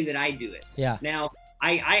 That's the way that I do it. Yeah. Now,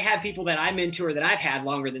 I have people that I mentor that I've had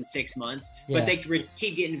longer than 6 months, but they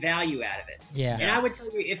keep getting value out of it. Yeah. And I would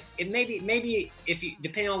tell you, if maybe if you,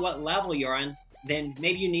 depending on what level you're on, then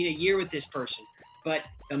maybe you need a year with this person. But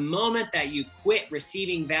the moment that you quit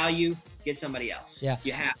receiving value, get somebody else. Yeah.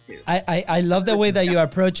 You have to. I love the way that you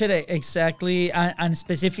approach it exactly, and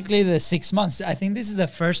specifically the 6 months. I think this is the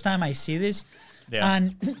first time I see this. Yeah.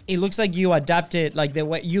 And it looks like you adapted, like the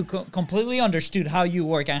way you completely understood how you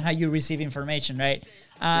work and how you receive information, right?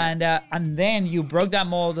 And then you broke that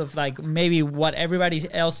mold of like maybe what everybody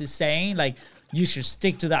else is saying, like you should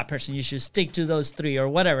stick to that person, you should stick to those three or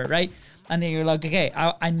whatever, right? And then you're like, okay,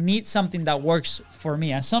 I need something that works for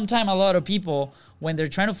me. And sometimes a lot of people, when they're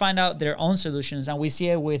trying to find out their own solutions, and we see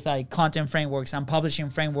it with like content frameworks and publishing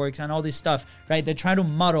frameworks and all this stuff, right? They're trying to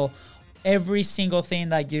model every single thing,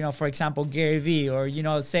 like, you know, for example, Gary Vee, or, you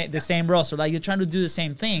know, the same Russell, like you're trying to do the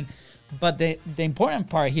same thing. But the important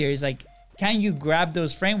part here is like, can you grab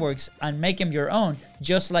those frameworks and make them your own,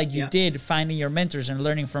 just like you did finding your mentors and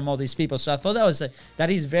learning from all these people? So I thought that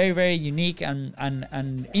is very, very unique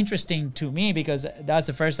and interesting to me, because that's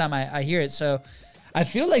the first time I hear it. So I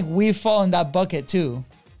feel like we fall in that bucket too.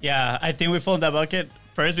 Yeah, I think we fall in that bucket.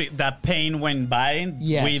 First, that pain went by.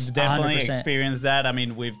 Yes, we've definitely 100%. experienced that. I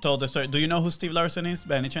mean, we've told the story. Do you know who Steve Larson is,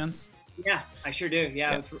 by any chance? Yeah, I sure do.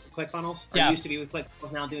 Yeah, with ClickFunnels. Or Yeah. used to be with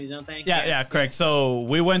ClickFunnels, now doing his own thing. Yeah, correct. So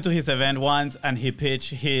we went to his event once, and he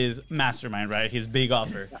pitched his mastermind, right? His big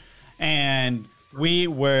offer. And we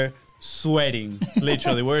were sweating,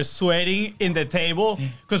 literally. We were sweating in the table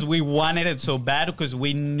because we wanted it so bad, because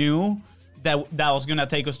we knew that was going to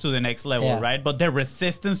take us to the next level, right? But the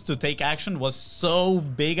resistance to take action was so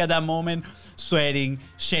big at that moment, sweating,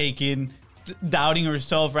 shaking, doubting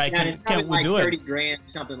yourself, right? Yeah, Can we like do 30 it? grand or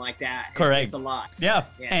something like that. Correct. It's a lot. Yeah.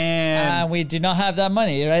 Yeah. And We did not have that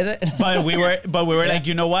money, right? but we were like,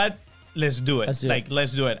 you know what? Let's do it.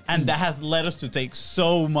 Let's do it. And that has led us to take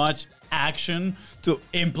so much action to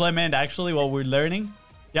implement actually what we're learning.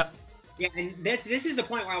 Yep. Yeah, and this is the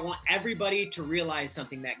point where I want everybody to realize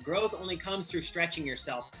something, that growth only comes through stretching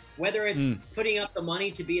yourself. Whether it's putting up the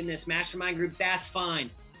money to be in this mastermind group, that's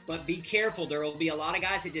fine. But be careful. There will be a lot of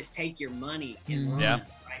guys that just take your money and run,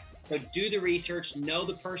 right? So do the research, know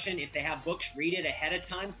the person. If they have books, read it ahead of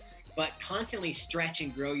time, but constantly stretch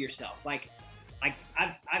and grow yourself. Like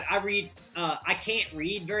I read, I can't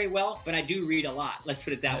read very well, but I do read a lot. Let's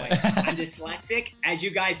put it that way. I'm dyslexic, as you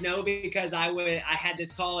guys know, because I had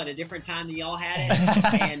this call at a different time than y'all had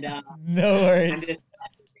it. And no worries.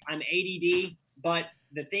 I'm ADD, but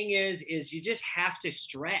the thing is you just have to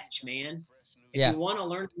stretch, man. If you want to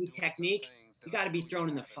learn a new technique, you got to be thrown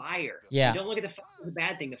in the fire. Yeah. You don't look at the fire as a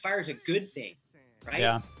bad thing. The fire is a good thing, right?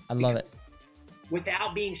 Yeah. I love it.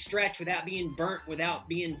 Without being stretched, without being burnt, without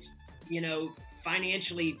being,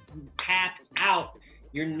 financially tapped out,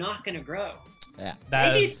 you're not going to grow. Yeah.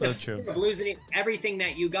 That Maybe is it's so the true. fear of losing everything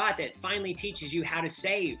that you got that finally teaches you how to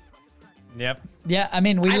save. Yep. Yeah, I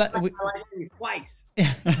mean, I lost my life savings twice.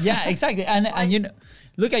 yeah, exactly. And you know,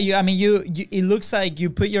 look at you. I mean, you it looks like you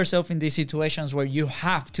put yourself in these situations where you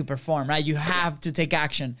have to perform, right? You have to take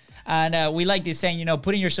action. And we like this saying,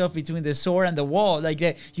 putting yourself between the sword and the wall. Like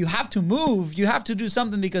you have to move, you have to do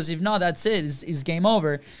something, because if not, that's it. It's game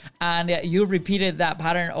over. And you repeated that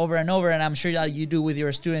pattern over and over. And I'm sure that you do with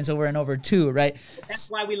your students over and over too, right? That's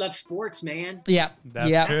why we love sports, man. Yeah.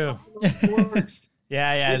 That's true. Sports.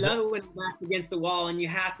 Yeah. You love it when you're back against the wall and you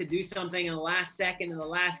have to do something in the last second in the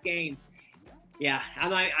last game. Yeah,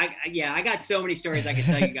 I got so many stories I can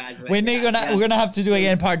tell you guys. We're gonna have to do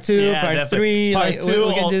again part 2, part definitely. 3. Part 2,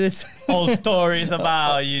 we can do this. All stories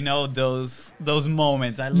about those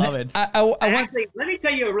moments. I love it. Actually, let me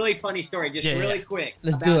tell you a really funny story, just really quick.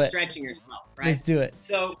 Let's about do it. Stretching yourself, right? Let's do it.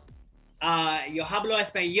 So, yo hablo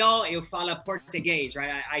español, yo falo portugués,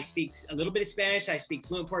 right? I speak a little bit of Spanish. I speak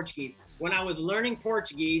fluent Portuguese. When I was learning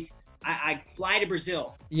Portuguese, I fly to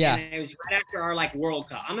Brazil. Yeah. And it was right after our World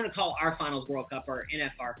Cup. I'm going to call our finals World Cup, or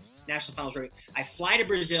NFR, National Finals Rodeo. I fly to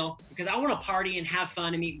Brazil because I want to party and have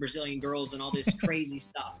fun and meet Brazilian girls and all this crazy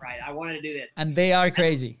stuff, right? I wanted to do this. And they are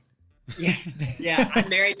crazy. Yeah. I'm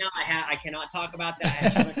married now. I cannot talk about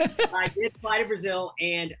that. I did fly to Brazil,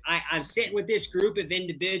 and I'm sitting with this group of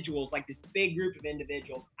individuals, like this big group of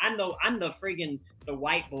individuals. I'm the friggin' the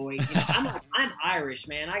white boy. I'm Irish,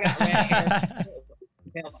 man. I got red hair.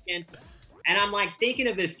 Pale skin. And I'm thinking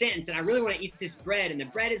of this sentence, and I really want to eat this bread, and the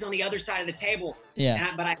bread is on the other side of the table.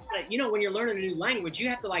 Yeah. But I gotta, when you're learning a new language, you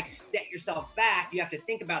have to set yourself back. You have to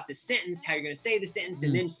think about the sentence, how you're going to say the sentence,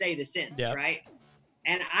 and then say the sentence, right?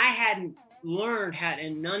 And I hadn't learned how to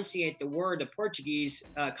enunciate the Portuguese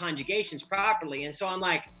conjugations properly. And so I'm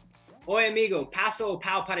like, "Oi, amigo, paso o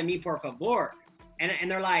pau para mí, por favor."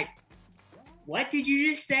 And they're like, "What did you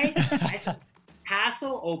just say?" I said,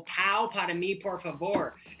 Paso o pau para mí, por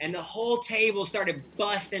favor. And the whole table started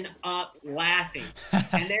busting up laughing.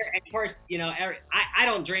 And there, of course, you know, I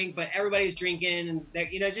don't drink, but everybody's drinking. And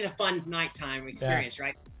you know, it's just a fun nighttime experience,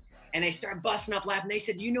 right? And they started busting up laughing. They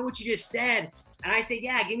said, "You know what you just said?" And I said,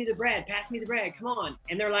 "Yeah, give me the bread. Pass me the bread. Come on."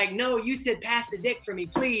 And they're like, "No, you said pass the dick for me,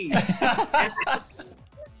 please."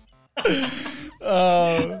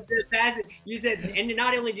 Oh. You said, and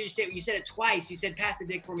not only did you said it twice. You said, "Pass the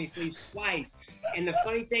dick for me, please," twice. And the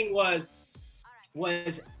funny thing was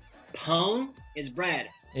pone is bread,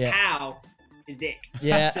 pow is dick.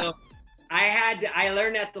 Yeah. So I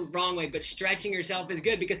learned that the wrong way, but stretching yourself is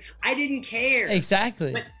good because I didn't care.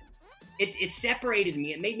 Exactly. But it separated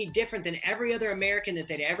me. It made me different than every other American that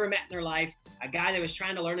they'd ever met in their life. A guy that was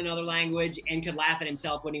trying to learn another language and could laugh at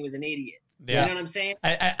himself when he was an idiot. Yeah. You know what I'm saying?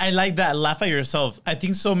 I like that. Laugh at yourself. I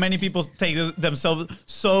think so many people take themselves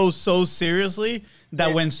so seriously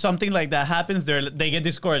that when something like that happens, they get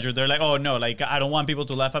discouraged. They're like, "Oh no, like I don't want people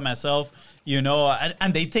to laugh at myself," you know,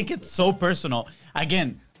 and they take it so personal.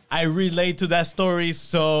 Again, I relate to that story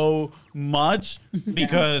so much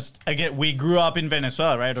because again, we grew up in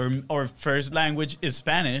Venezuela, right? Our first language is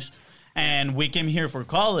Spanish, and we came here for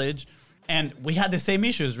college, and we had the same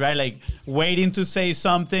issues, right? Like waiting to say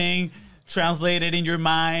something, translate it in your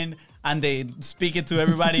mind, and they speak it to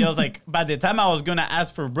everybody else. Like by the time I was gonna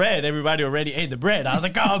ask for bread, everybody already ate the bread. I was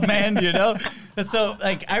like, "Oh man," you know. And so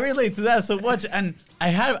like I relate to that so much, and I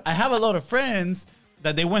have a lot of friends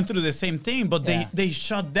that they went through the same thing, but they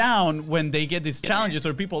shut down when they get these challenges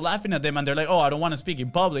or people laughing at them, and they're like, "Oh, I don't want to speak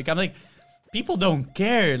in public." I'm like, people don't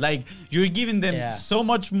care. Like you're giving them so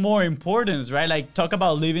much more importance, right? Like talk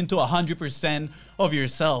about living to 100% of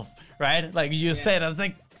yourself, right? Like you said, I was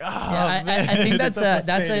like, I think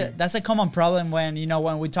that's a common problem when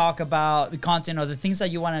we talk about the content or the things that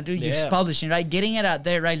you want to do, you're just publishing, right? Getting it out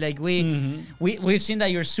there, right? Like we've seen that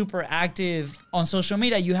you're super active on social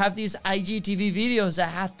media. You have these IGTV videos that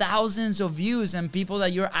have thousands of views and people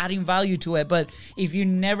that you're adding value to it. But if you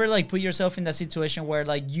never like put yourself in that situation where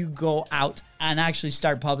like you go out and actually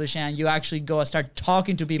start publishing and you actually go and start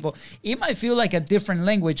talking to people, it might feel like a different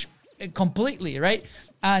language completely, right?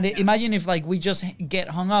 And imagine if like we just get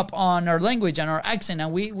hung up on our language and our accent,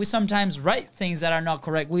 and we sometimes write things that are not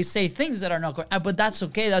correct. We say things that are not correct, but that's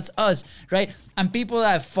okay. That's us, right? And people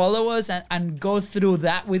that follow us and go through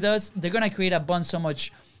that with us, they're gonna create a bond so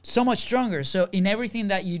much stronger. So in everything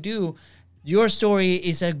that you do, your story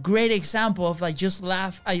is a great example of like just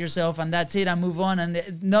laugh at yourself and that's it and move on,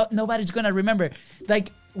 and nobody's gonna remember.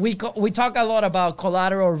 Like we talk a lot about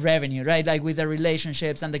collateral revenue, right? Like with the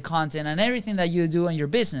relationships and the content and everything that you do in your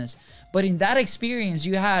business. But in that experience,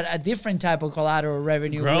 you had a different type of collateral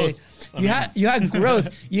revenue. Growth. You had growth.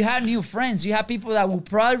 You had new friends. You had people that will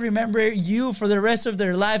probably remember you for the rest of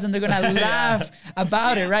their lives, and they're gonna laugh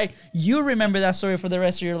about it, right? You remember that story for the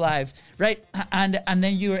rest of your life, right? And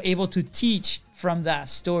then you were able to teach from that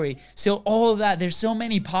story. So all of that, there's so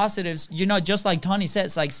many positives, just like Tony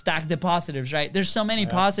says, like stack the positives, right? There's so many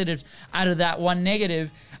positives out of that one negative,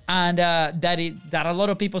 and that a lot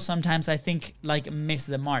of people sometimes, I think, like miss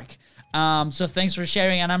the mark. So thanks for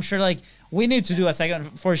sharing, and I'm sure like we need to do a second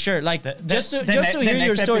for sure, like just to hear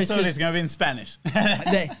your stories. The next episode is gonna be in Spanish.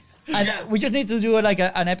 And we just need to do like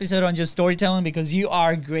an episode on just storytelling, because you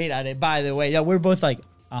are great at it, by the way. Yeah, we're both like,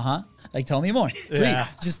 like tell me more. Please,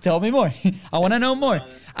 just tell me more. I want to know more.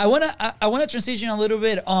 I want to transition a little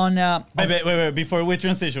bit on. Wait. Before we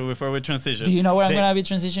transition. Do you know what I'm gonna be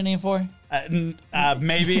transitioning for?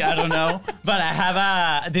 Maybe, I don't know. But I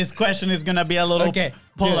have this question is gonna be a little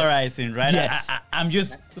polarizing, right? Yes. I'm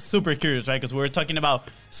just super curious, right? Because we're talking about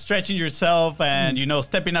stretching yourself and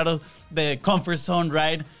stepping out of the comfort zone,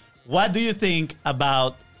 right? What do you think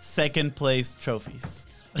about second place trophies?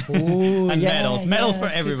 Ooh, and medals for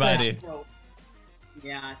everybody.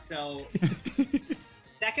 Yeah, so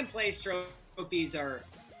second place trophies are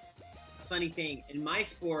a funny thing. In my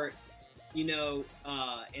sport,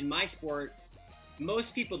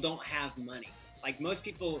 most people don't have money. Like most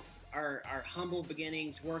people are humble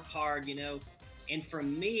beginnings, work hard, and for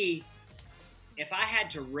me, if I had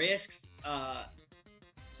to risk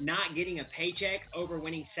not getting a paycheck over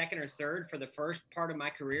winning second or third for the first part of my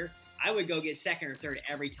career, I would go get second or third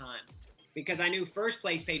every time, because I knew first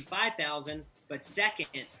place paid $5,000, but second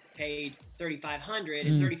paid $3,500,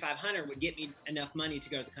 and $3,500 would get me enough money to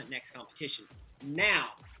go to the next competition.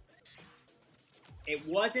 Now, it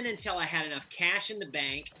wasn't until I had enough cash in the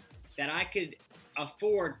bank that I could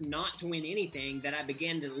afford not to win anything that I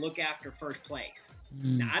began to look after first place.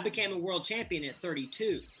 Now, I became a world champion at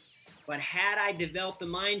 32, but had I developed the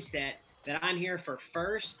mindset that I'm here for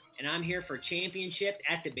first and I'm here for championships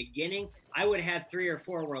at the beginning, I would have 3 or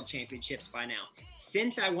 4 world championships by now.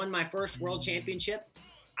 Since I won my first world championship,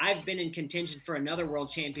 I've been in contention for another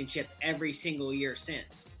world championship every single year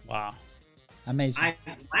since. Wow. Amazing.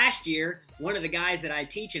 Last year, one of the guys that I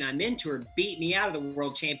teach and I mentor beat me out of the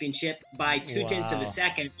world championship by 0.2 of a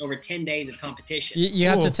second over 10 days of competition. You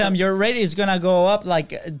have to tell him your rate is gonna go up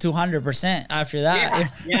like 200% after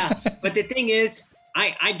that. Yeah. But the thing is,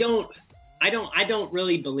 I don't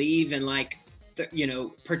really believe in like,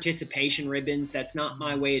 participation ribbons. That's not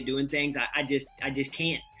my way of doing things. I just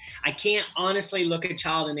can't. I can't honestly look a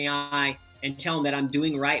child in the eye and tell them that I'm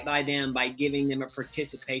doing right by them by giving them a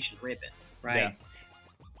participation ribbon. Right. Yeah.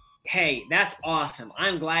 Hey, that's awesome.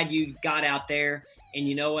 I'm glad you got out there and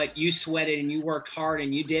you know what? You sweated and you worked hard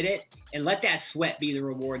and you did it, and let that sweat be the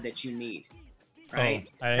reward that you need. Right.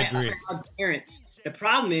 Oh, I agree. Parents. The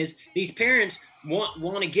problem is these parents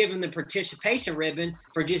want to give them the participation ribbon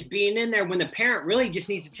for just being in there when the parent really just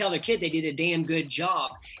needs to tell their kid they did a damn good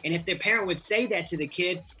job. And if their parent would say that to the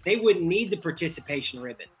kid, they wouldn't need the participation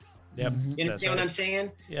ribbon. Yep. You understand what I'm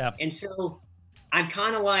saying? Yeah. And so I'm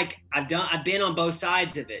kind of like, I've been on both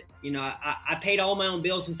sides of it. I paid all my own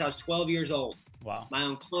bills since I was 12 years old. Wow. My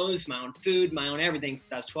own clothes, my own food, my own everything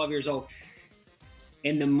since I was 12 years old.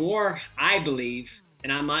 And the more I believe,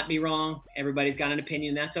 and I might be wrong, everybody's got an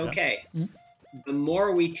opinion, that's okay. Yeah. The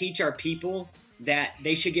more we teach our people that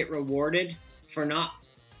they should get rewarded for not,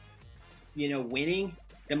 winning,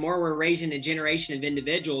 the more we're raising a generation of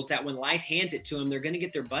individuals that when life hands it to them, they're going to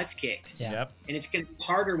get their butts kicked. Yeah. Yep. And it's going to be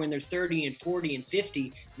harder when they're 30 and 40 and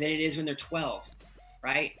 50 than it is when they're 12,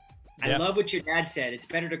 right? Yep. I love what your dad said. It's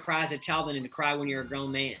better to cry as a child than to cry when you're a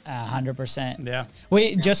grown man. 100%. Yeah.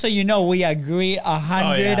 Just so you know, we agree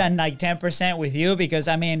 110% with you, because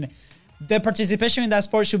I mean, the participation in that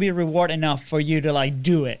sport should be reward enough for you to like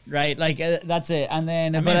do it, right? Like that's it. And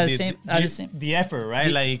then, the effort,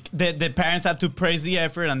 right? Like the parents have to praise the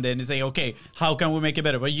effort, and then say, okay, how can we make it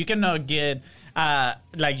better? But you cannot get,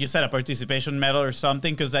 like you said, a participation medal or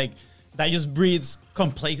something, because like that just breeds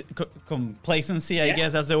complacency, I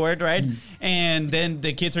guess that's the word, right? And then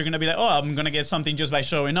the kids are gonna be like, oh, I'm gonna get something just by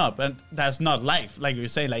showing up, and that's not life. Like you're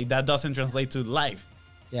saying, like that doesn't translate to life.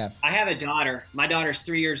 Yeah. I have a daughter. My daughter's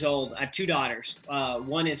 3 years old. I have 2 daughters.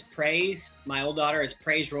 One is Praise. My old daughter is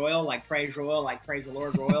Praise Royal, like Praise the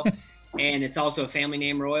Lord Royal. And it's also a family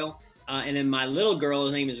name, Royal. And then my little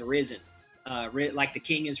girl's name is Risen, like the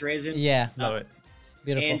King is risen. Yeah. Love it.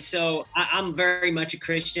 Beautiful. And so I'm very much a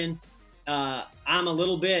Christian. I'm a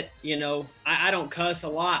little bit, I don't cuss a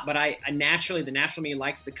lot, but the natural me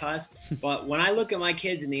likes to cuss. But when I look at my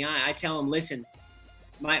kids in the eye, I tell them, listen,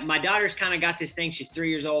 my daughter's kind of got this thing. She's 3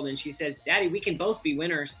 years old, and she says, Daddy, we can both be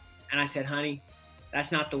winners. And I said, honey,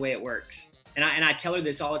 that's not the way it works. And I tell her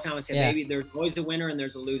this all the time. I say, baby, there's always a winner and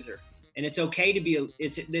there's a loser. And it's okay to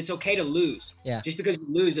it's okay to lose. Yeah. Just because you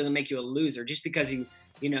lose doesn't make you a loser. Just because you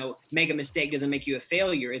make a mistake doesn't make you a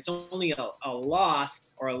failure. It's only a loss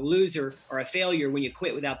or a loser or a failure when you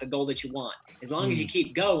quit without the goal that you want. As long as you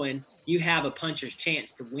keep going, you have a puncher's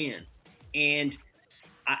chance to win. And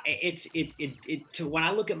when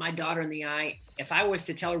I look at my daughter in the eye, if I was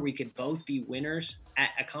to tell her we could both be winners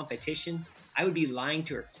at a competition, I would be lying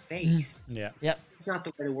to her face. Yeah. Yep. It's not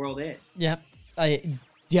the way the world is. Yep.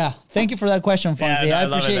 Yeah. Thank you for that question, Fonzie. Yeah, I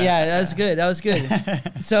appreciate it. Yeah, that's good. That was good.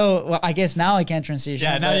 So, well, I guess now I can transition.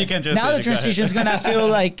 Yeah, now you can transition. Now the transition is going to feel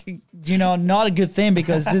like, not a good thing,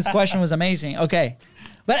 because this question was amazing. Okay.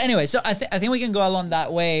 But anyway, so I think we can go along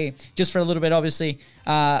that way just for a little bit. Obviously,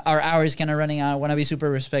 our hour is kind of running out. I want to be super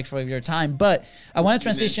respectful of your time. But I want to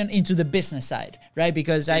transition into the business side, right?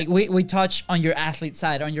 Because we touch on your athlete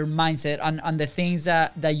side, on your mindset, on the things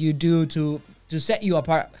that you do to set you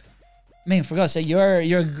apart. I mean, for God's sake,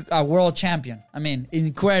 you're a world champion. I mean,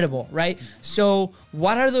 incredible, right? So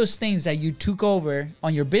what are those things that you took over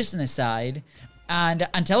on your business side? And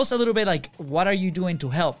tell us a little bit, like, what are you doing to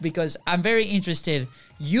help? Because I'm very interested.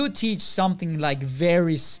 You teach something like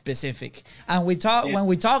very specific. And when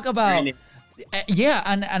we talk about,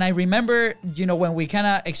 and I remember, when we kind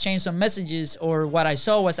of exchanged some messages, or what I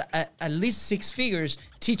saw was at least 6 figures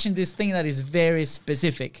teaching this thing that is very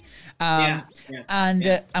specific. And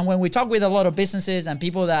when we talk with a lot of businesses and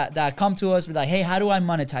people that come to us with like, hey, how do I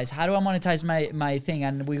monetize? How do I monetize my thing?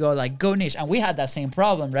 And we go like, go niche. And we had that same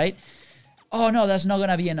problem, right? Oh no, that's not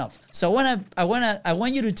gonna be enough. So I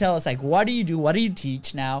want you to tell us, like, what do you do? What do you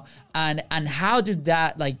teach now? And how did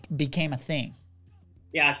that like became a thing?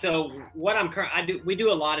 Yeah. So what we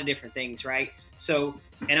do a lot of different things, right? So,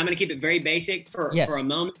 and I'm gonna keep it very basic for a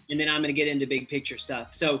moment, and then I'm gonna get into big picture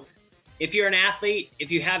stuff. So, if you're an athlete,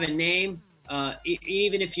 if you have a name,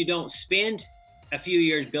 even if you don't spend a few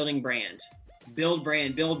years building brand, build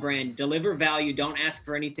brand, deliver value. Don't ask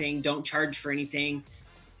for anything. Don't charge for anything.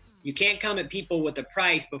 You can't come at people with a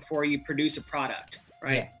price before you produce a product,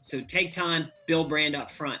 right? Yeah. So take time, build brand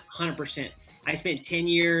up front, 100%. I spent 10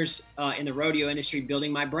 years in the rodeo industry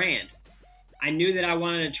building my brand. I knew that I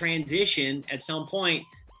wanted to transition at some point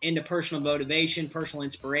into personal motivation, personal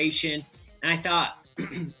inspiration. And I thought,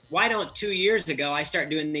 why don't 2 years ago, I start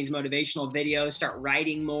doing these motivational videos, start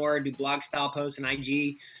writing more, do blog style posts on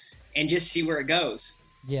IG, and just see where it goes.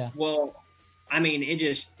 Yeah. Well, I mean,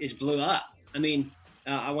 it blew up. I mean,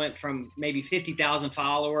 I went from maybe 50,000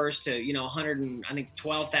 followers to,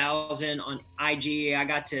 12,000 on IG. I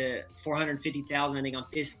got to 450,000, I think, on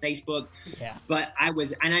Facebook. Yeah. But I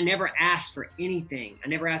never asked for anything. I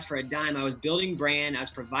never asked for a dime. I was building brand. I was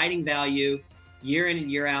providing value year in and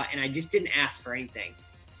year out, and I just didn't ask for anything.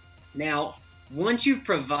 Now, once you've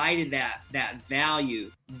provided that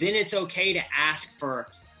value, then it's okay to ask for,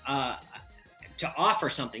 to offer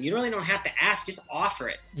something. You really don't have to ask, just offer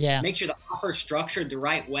it. Yeah. Make sure the offer is structured the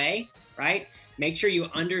right way, right? Make sure you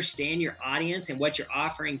understand your audience and what you're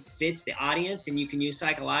offering fits the audience, and you can use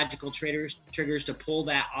psychological triggers to pull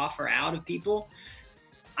that offer out of people.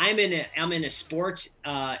 I'm in a sports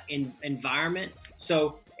environment,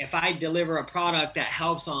 so if I deliver a product that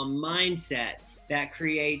helps on mindset, that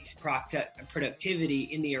creates productivity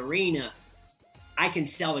in the arena, I can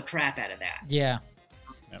sell the crap out of that. Yeah.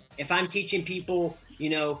 If I'm teaching people,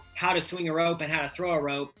 how to swing a rope and how to throw a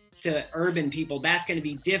rope to urban people, that's going to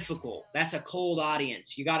be difficult. That's a cold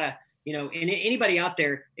audience. You got to, and anybody out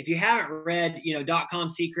there, if you haven't read, .com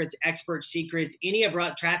secrets, expert secrets, any of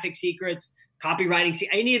traffic secrets, copywriting,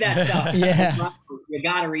 any of that stuff, Yeah. you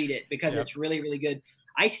got to read it because it's really, really good.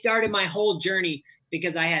 I started my whole journey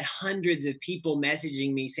because I had hundreds of people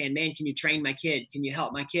messaging me saying, man, can you train my kid? Can you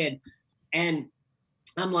help my kid? And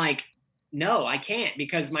I'm like, no, I can't,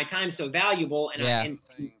 because my time's so valuable, and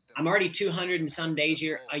I'm already 200 and some days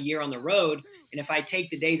a year on the road. And if I take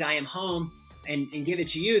the days I am home and give it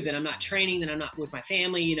to you, then I'm not training, then I'm not with my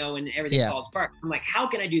family, and everything falls apart. I'm like, how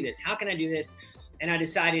can I do this? How can I do this? And I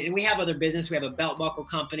decided, and we have other business. We have a belt buckle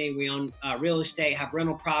company. We own real estate, have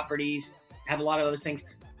rental properties, have a lot of those things.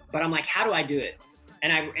 But I'm like, how do I do it?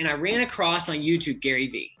 And I ran across on YouTube Gary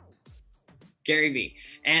Vee.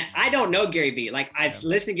 And I don't know Gary Vee. Like, I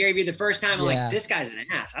listened to Gary Vee the first time. I'm like, this guy's an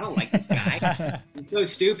ass. I don't like this guy. He's so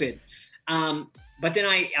stupid. But then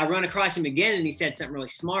I run across him again, and he said something really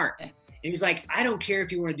smart. And he was like, I don't care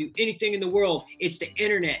if you want to do anything in the world. It's the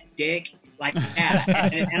internet, dick. Like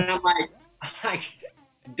that. and I'm like,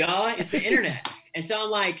 duh, it's the internet. And so I'm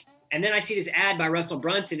like, and then I see this ad by Russell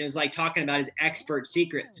Brunson. It was like talking about his expert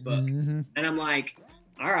secrets book. Mm-hmm. And I'm like,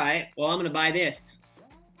 all right, well, I'm going to buy this.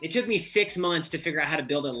 It took me 6 months to figure out how to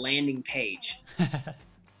build a landing page.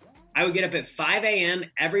 I would get up at 5 a.m.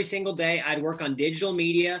 every single day. I'd work on digital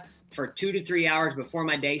media for 2 to 3 hours before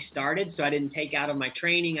my day started. So I didn't take out of my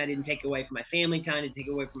training. I didn't take away from my family time. I didn't take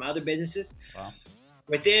away from my other businesses. Wow.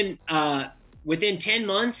 Within 10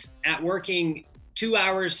 months at working 2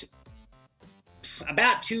 hours,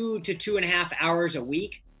 about 2 to 2.5 hours a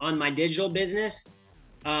week on my digital business,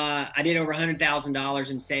 I did over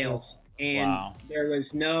 $100,000 in sales. And there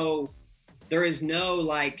is no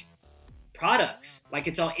like products, like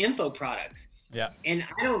it's all info products. Yeah. And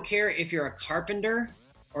I don't care if you're a carpenter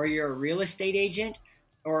or you're a real estate agent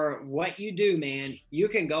or what you do, man. You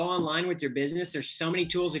can go online with your business. There's so many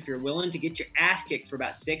tools. If you're willing to get your ass kicked for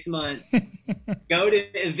about 6 months, go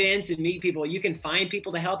to events and meet people. You can find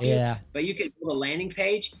people to help you, but you can build a landing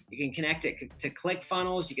page. You can connect it to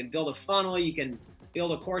ClickFunnels. You can build a funnel. You can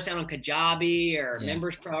build a course out on Kajabi or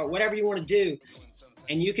Members Pro, or whatever you want to do.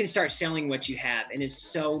 And you can start selling what you have. And it's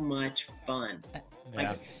so much fun.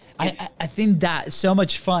 Yeah. Like, I think that's so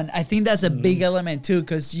much fun. I think that's a big element too.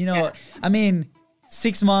 Cause I mean,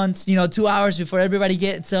 6 months, 2 hours before everybody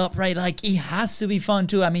gets up, right? Like it has to be fun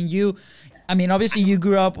too. I mean, obviously you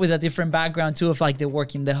grew up with a different background too of like the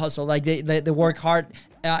working, the hustle, like the work hard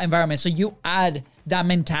environment. So you add that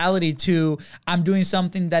mentality to, I'm doing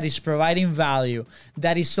something that is providing value,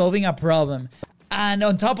 that is solving a problem. And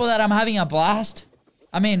on top of that, I'm having a blast.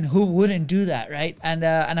 I mean, who wouldn't do that, right? And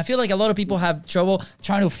I feel like a lot of people have trouble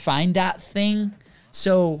trying to find that thing.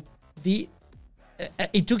 So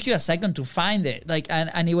it took you a second to find it. Like,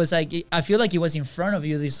 and it was like, I feel like it was in front of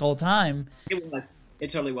you this whole time. It was. It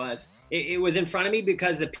totally was. It was in front of me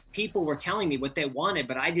because the people were telling me what they wanted,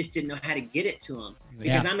 but I just didn't know how to get it to them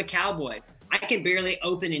because I'm a cowboy. I can barely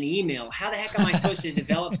open an email. How the heck am I supposed to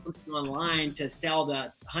develop something online to sell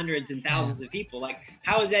to hundreds and thousands of people? Like,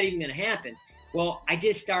 how is that even going to happen? Well, I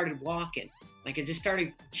just started walking. Like it just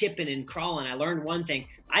started chipping and crawling. I learned one thing.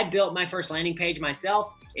 I built my first landing page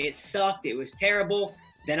myself. It sucked. It was terrible.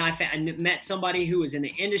 Then I met somebody who was in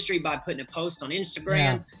the industry by putting a post on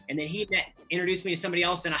Instagram, and then he introduced me to somebody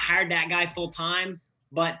else. Then I hired that guy full time.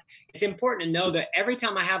 But it's important to know that every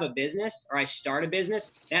time I have a business or I start a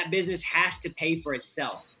business, that business has to pay for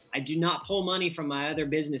itself. I do not pull money from my other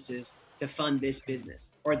businesses to fund this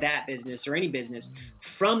business or that business or any business.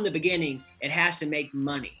 From the beginning, it has to make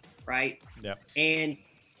money, right? Yeah. And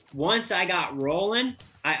once I got rolling,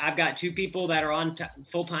 I've got 2 people that are on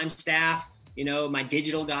full-time staff. You know, my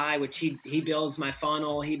digital guy, which he builds my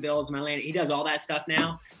funnel, he builds my land, he does all that stuff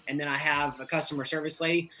now. And then I have a customer service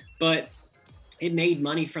lady, but it made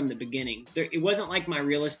money from the beginning. It wasn't like my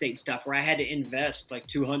real estate stuff where I had to invest like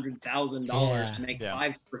 $200,000 to make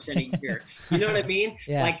 5% a year. You know what I mean?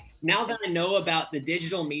 Like now that I know about the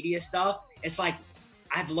digital media stuff, it's like,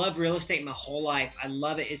 I've loved real estate my whole life. I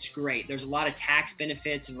love it. It's great. There's a lot of tax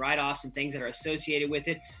benefits and write-offs and things that are associated with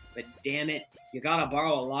it, but damn it, you got to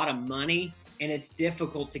borrow a lot of money and it's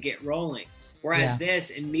difficult to get rolling. Whereas this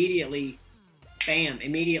immediately, bam,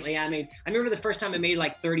 immediately. I remember the first time I made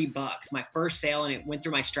like $30, my first sale, and it went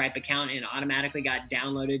through my Stripe account and it automatically got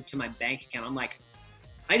downloaded to my bank account. I'm like,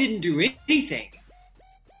 I didn't do anything.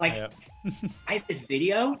 Like I had this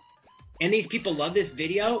video and these people love this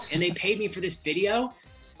video and they paid me for this video.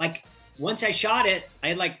 Like once I shot it, I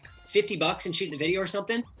had like $50 in shooting the video or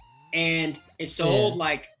something. And it sold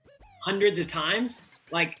like hundreds of times.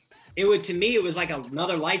 Like to me, it was like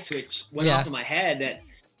another light switch went off in my head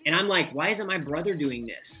and I'm like, why isn't my brother doing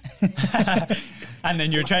this? And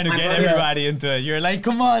then you're trying to get everybody into it. You're like,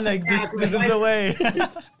 come on, like this is the way.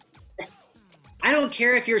 I don't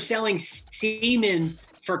care if you're selling semen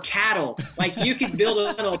for cattle. Like you could build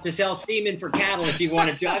a tunnel to sell semen for cattle if you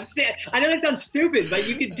wanted to. I know that sounds stupid, but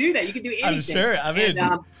you could do that. You could do anything. I'm sure. I mean,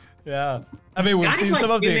 I mean, we've seen some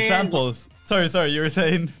of the examples. Sorry, you were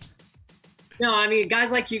saying. No, I mean,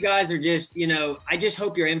 guys like you guys are just, you know, I just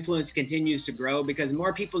hope your influence continues to grow because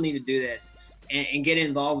more people need to do this and get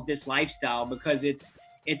involved with this lifestyle because it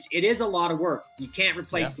is a lot of work. You can't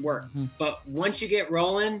replace the work, but once you get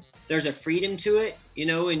rolling, there's a freedom to it, you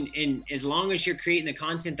know, and as long as you're creating the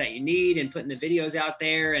content that you need and putting the videos out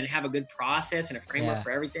there and have a good process and a framework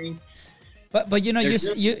for everything. But you know, you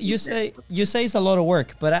say it's a lot of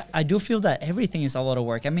work, but I do feel that everything is a lot of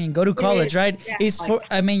work. I mean, go to college, right? Yeah,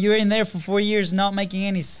 I mean, you're in there for 4 years, not making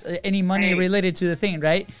any money related to the thing,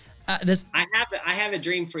 right? I have a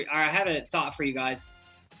dream for you, or I have a thought for you guys.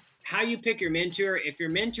 How you pick your mentor? If your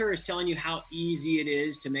mentor is telling you how easy it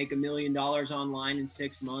is to make $1 million online in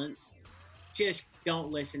 6 months, just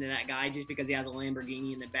don't listen to that guy just because he has a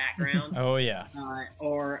Lamborghini in the background. Oh yeah.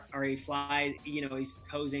 Or he flies, you know, he's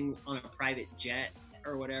posing on a private jet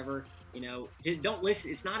or whatever. You know, just don't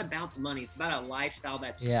listen. It's not about the money. It's about a lifestyle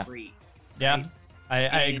that's free. Yeah,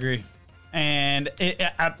 right? I agree. And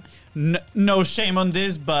no shame on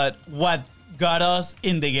this, but what got us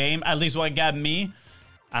in the game, at least what got me,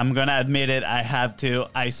 I'm gonna admit it. I have to.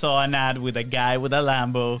 I saw an ad with a guy with a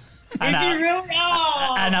Lambo. Did you really?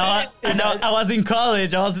 Oh, I was in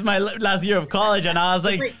college. I was in my last year of college, and I was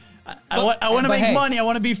like, I want to make money. I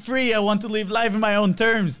want to be free. I want to live life in my own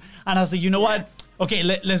terms. And I was like, you know what? Okay,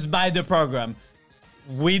 let's buy the program.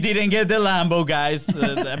 We didn't get the Lambo, guys,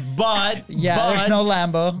 but there's no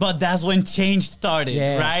Lambo. But that's when change started,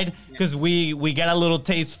 right? Because we got a little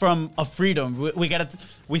taste from a freedom.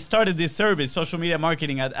 We started this service, social media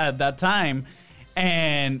marketing, at that time,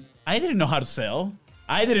 and I didn't know how to sell.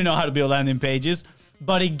 I didn't know how to build landing pages,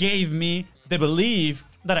 but it gave me the belief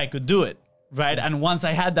that I could do it, right? And once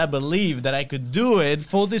I had that belief that I could do it,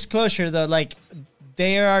 full disclosure, that like,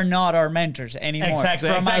 they are not our mentors anymore. Exactly.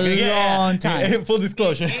 From a long time. Full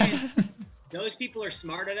disclosure. And those people are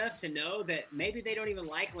smart enough to know that maybe they don't even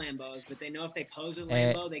like Lambos, but they know if they pose a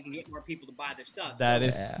Lambo, they can get more people to buy their stuff. That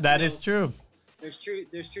is true. There's truth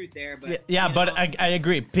there, but but I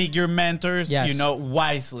agree. Pick your mentors, you know,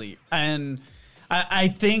 wisely. And I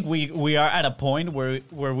think we are at a point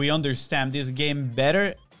where we understand this game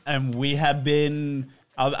better, and we have been,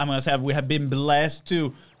 I'm gonna say, we have been blessed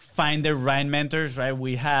to find the right mentors, right?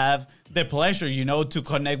 We have the pleasure, you know, to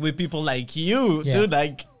connect with people like you, dude.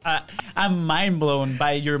 Like, I'm mind blown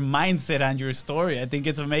by your mindset and your story. I think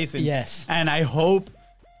it's amazing. Yes. And I hope,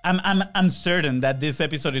 I'm certain that this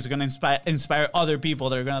episode is gonna inspire other people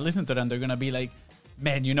that are gonna listen to it, and they're gonna be like,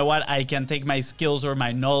 man, you know what? I can take my skills or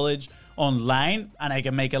my knowledge online and I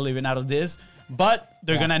can make a living out of this. But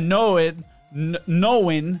they're gonna know it,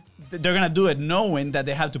 knowing they're gonna do it, knowing that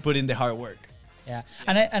they have to put in the hard work. Yeah,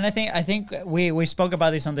 and I think we spoke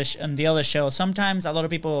about this on the other show. Sometimes a lot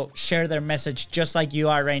of people share their message just like you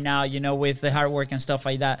are right now, you know, with the hard work and stuff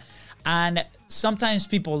like that. And sometimes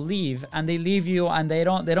people leave, and they leave you, and they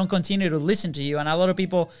don't continue to listen to you. And a lot of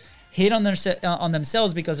people hit on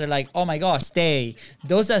themselves because they're like, oh my gosh, stay.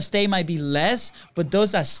 Those that stay might be less, but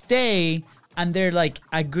those that stay and they're like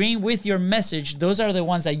agreeing with your message, those are the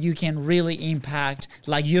ones that you can really impact,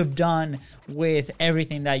 like you've done with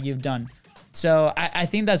everything that you've done. So I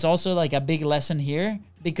think that's also like a big lesson here,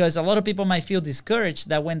 because a lot of people might feel discouraged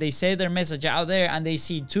that when they say their message out there and they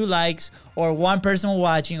see 2 likes or 1 person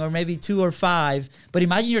watching or maybe 2 or 5, but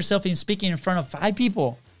imagine yourself speaking in front of 5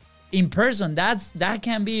 people in person. That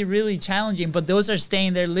can be really challenging, but those are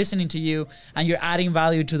staying there listening to you, and you're adding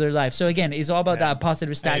value to their life. So again, it's all about that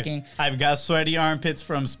positive stacking. I've got sweaty armpits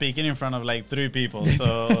from speaking in front of like 3 people.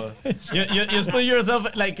 So you just put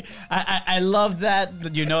yourself like, I love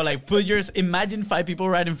that, you know, like imagine 5 people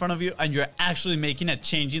right in front of you and you're actually making a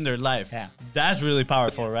change in their life. Yeah. That's really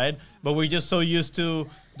powerful, right? But we're just so used to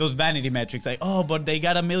those vanity metrics, like, oh, but they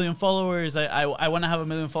got 1 million followers. I want to have 1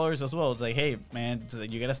 million followers as well. It's like, hey, man,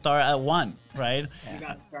 you got to start at 1, right? You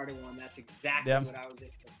got to start at 1. That's exactly what I was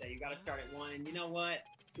just going to say. You got to start at 1. And you know what?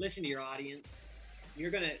 Listen to your audience. You're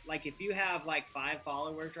going to, like, if you have like 5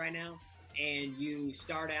 followers right now, and you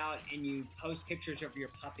start out and you post pictures of your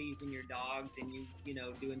puppies and your dogs, and you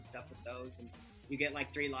know, doing stuff with those, and you get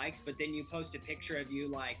like 3 likes, but then you post a picture of you,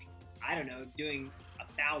 like, I don't know, doing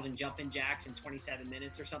 1,000 jumping jacks in 27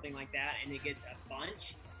 minutes or something like that, and it gets a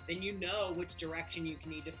bunch, then you know which direction you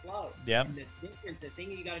need to flow. Yeah. And the thing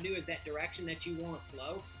that you got to do is that direction that you want to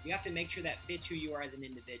flow, you have to make sure that fits who you are as an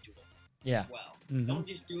individual. Yeah. Well, Mm-hmm. don't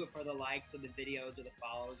just do it for the likes or the videos or the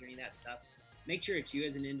follows or any of that stuff. Make sure it's you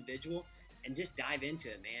as an individual, and just dive into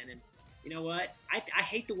it, man. And you know what? I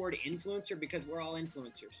hate the word influencer, because we're all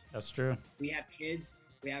influencers. That's true. We have kids,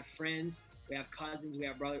 we have friends, we have cousins, we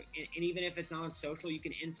have brothers, and even if it's not on social, you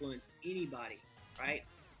can influence anybody, right?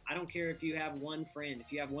 I don't care if you have 1 friend.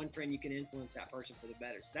 If you have 1 friend, you can influence that person for the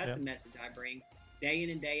better. So that's the message I bring day in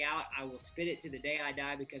and day out. I will spit it to the day I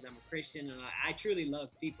die, because I'm a Christian, and I truly love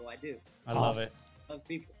people. I do. I love it. Love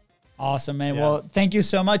people. Awesome, man. Yeah. Well, thank you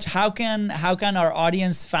so much. How can our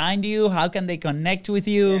audience find you? How can they connect with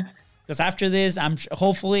you? Because after this,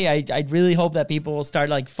 I really hope that people will start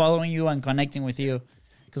like following you and connecting with you,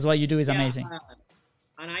 because what you do is amazing.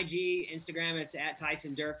 On IG, Instagram, it's at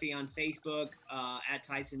Tyson Durfee. On Facebook, at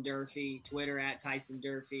Tyson Durfee. Twitter, at Tyson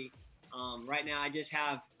Durfee. Right now, I just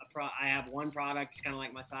have I have 1 product. It's kind of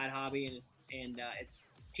like my side hobby, and it's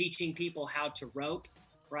teaching people how to rope,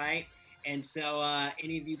 right? And so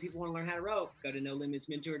any of you people want to learn how to rope, go to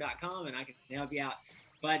nolimitsmentor.com, and I can help you out.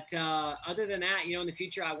 But other than that, you know, in the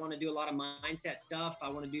future, I want to do a lot of mindset stuff. I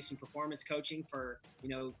want to do some performance coaching for, you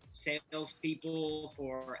know, sales people,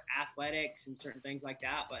 for athletics and certain things like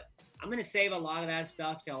that. But I'm going to save a lot of that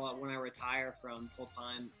stuff till when I retire from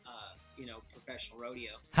full-time, you know, professional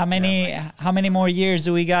rodeo. How many more years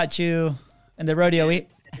do we got you in the rodeo?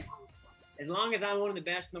 As long as I'm one of the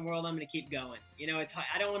best in the world, I'm going to keep going. You know,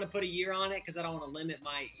 I don't want to put a year on it, because I don't want to limit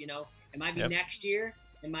my, you know, it might be next year.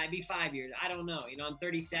 It might be 5 years. I don't know. You know, I'm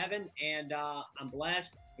 37, and I'm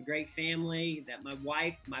blessed, a great family, that my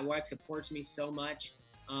wife supports me so much.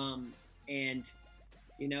 And,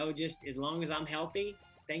 you know, just as long as I'm healthy,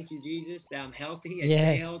 thank you, Jesus, that I'm healthy. I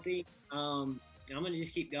stay healthy. I'm going to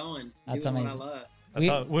just keep going. That's doing amazing. what I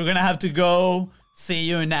love. We're going to have to go see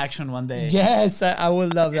you in action one day. Yes, I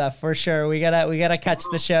would love that for sure. We gotta catch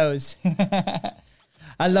the shows.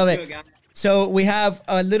 I love it. So we have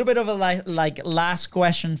a little bit of a like last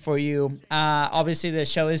question for you. Obviously, the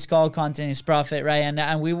show is called Content is Profit, right?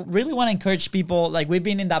 And we really want to encourage people. Like, we've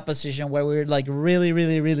been in that position where we're like really,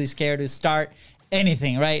 really, really scared to start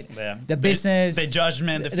anything, right? Yeah. The business, the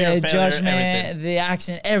judgment, the fear of failure, everything. the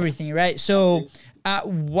accent, everything, right? So,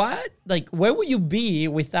 where would you be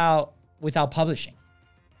without publishing?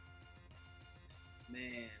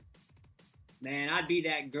 Man, I'd be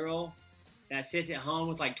that girl that sits at home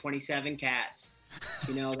with like 27 cats,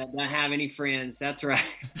 you know, that don't have any friends. That's right.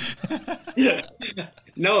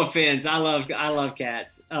 No offense. I love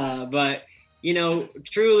cats. But you know,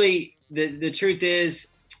 truly the truth is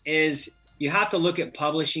you have to look at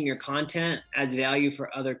publishing your content as value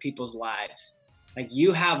for other people's lives. Like,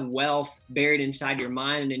 you have wealth buried inside your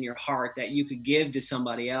mind and in your heart that you could give to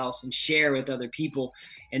somebody else and share with other people.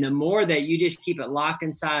 And the more that you just keep it locked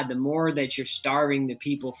inside, the more that you're starving the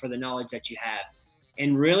people for the knowledge that you have.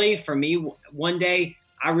 And really, for me, one day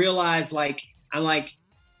I realized, I'm like,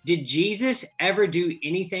 did Jesus ever do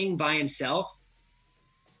anything by himself?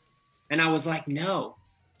 And I was like, no.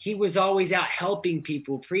 he was always out helping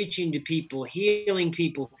people, preaching to people, healing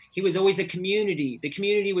people. He was always a community. The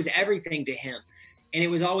community was everything to him. And it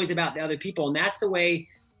was always about the other people. And that's the way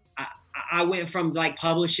I went from like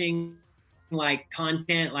publishing like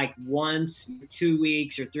content like once, 2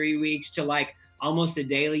 weeks or 3 weeks to like almost a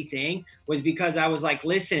daily thing, was because I was like,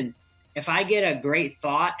 listen, if I get a great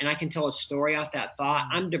thought and I can tell a story off that thought,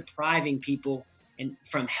 I'm depriving people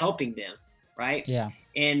from helping them. Right. Yeah.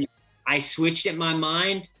 And I switched it in my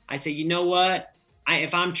mind. I said, you know what?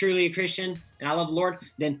 If I'm truly a Christian and I love the Lord,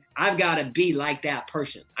 then I've got to be like that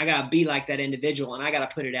person. I got to be like that individual, and I got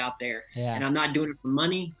to put it out there. Yeah. And I'm not doing it for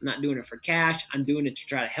money. I'm not doing it for cash. I'm doing it to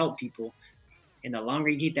try to help people. And the longer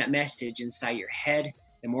you keep that message inside your head,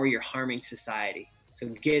 the more you're harming society. So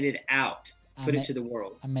get it out. Put it to the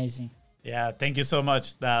world. Amazing. Yeah, thank you so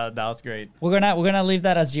much. That was great. We're gonna leave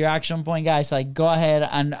that as your action point, guys. Like, go ahead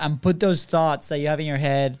and put those thoughts that you have in your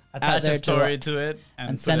head, attach a story to it,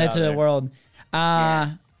 and send it to the world.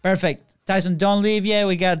 Perfect. Tyson, don't leave yet.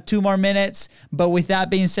 We got 2 more minutes. But with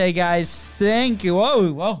that being said, guys, thank you.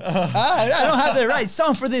 Whoa. I don't have the right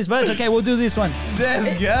song for this, but it's okay. We'll do this one.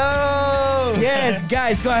 Let's go. Yes,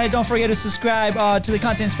 guys, go ahead. Don't forget to subscribe to the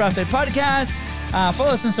Contents Profit podcast.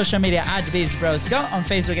 Follow us on social media at BizBrosGo on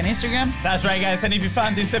Facebook and Instagram. That's right, guys. And if you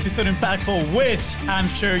found this episode impactful, which I'm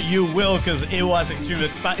sure you will, because it was extremely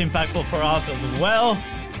impactful for us as well,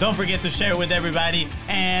 don't forget to share it with everybody,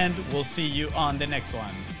 and we'll see you on the next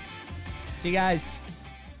one. See you guys.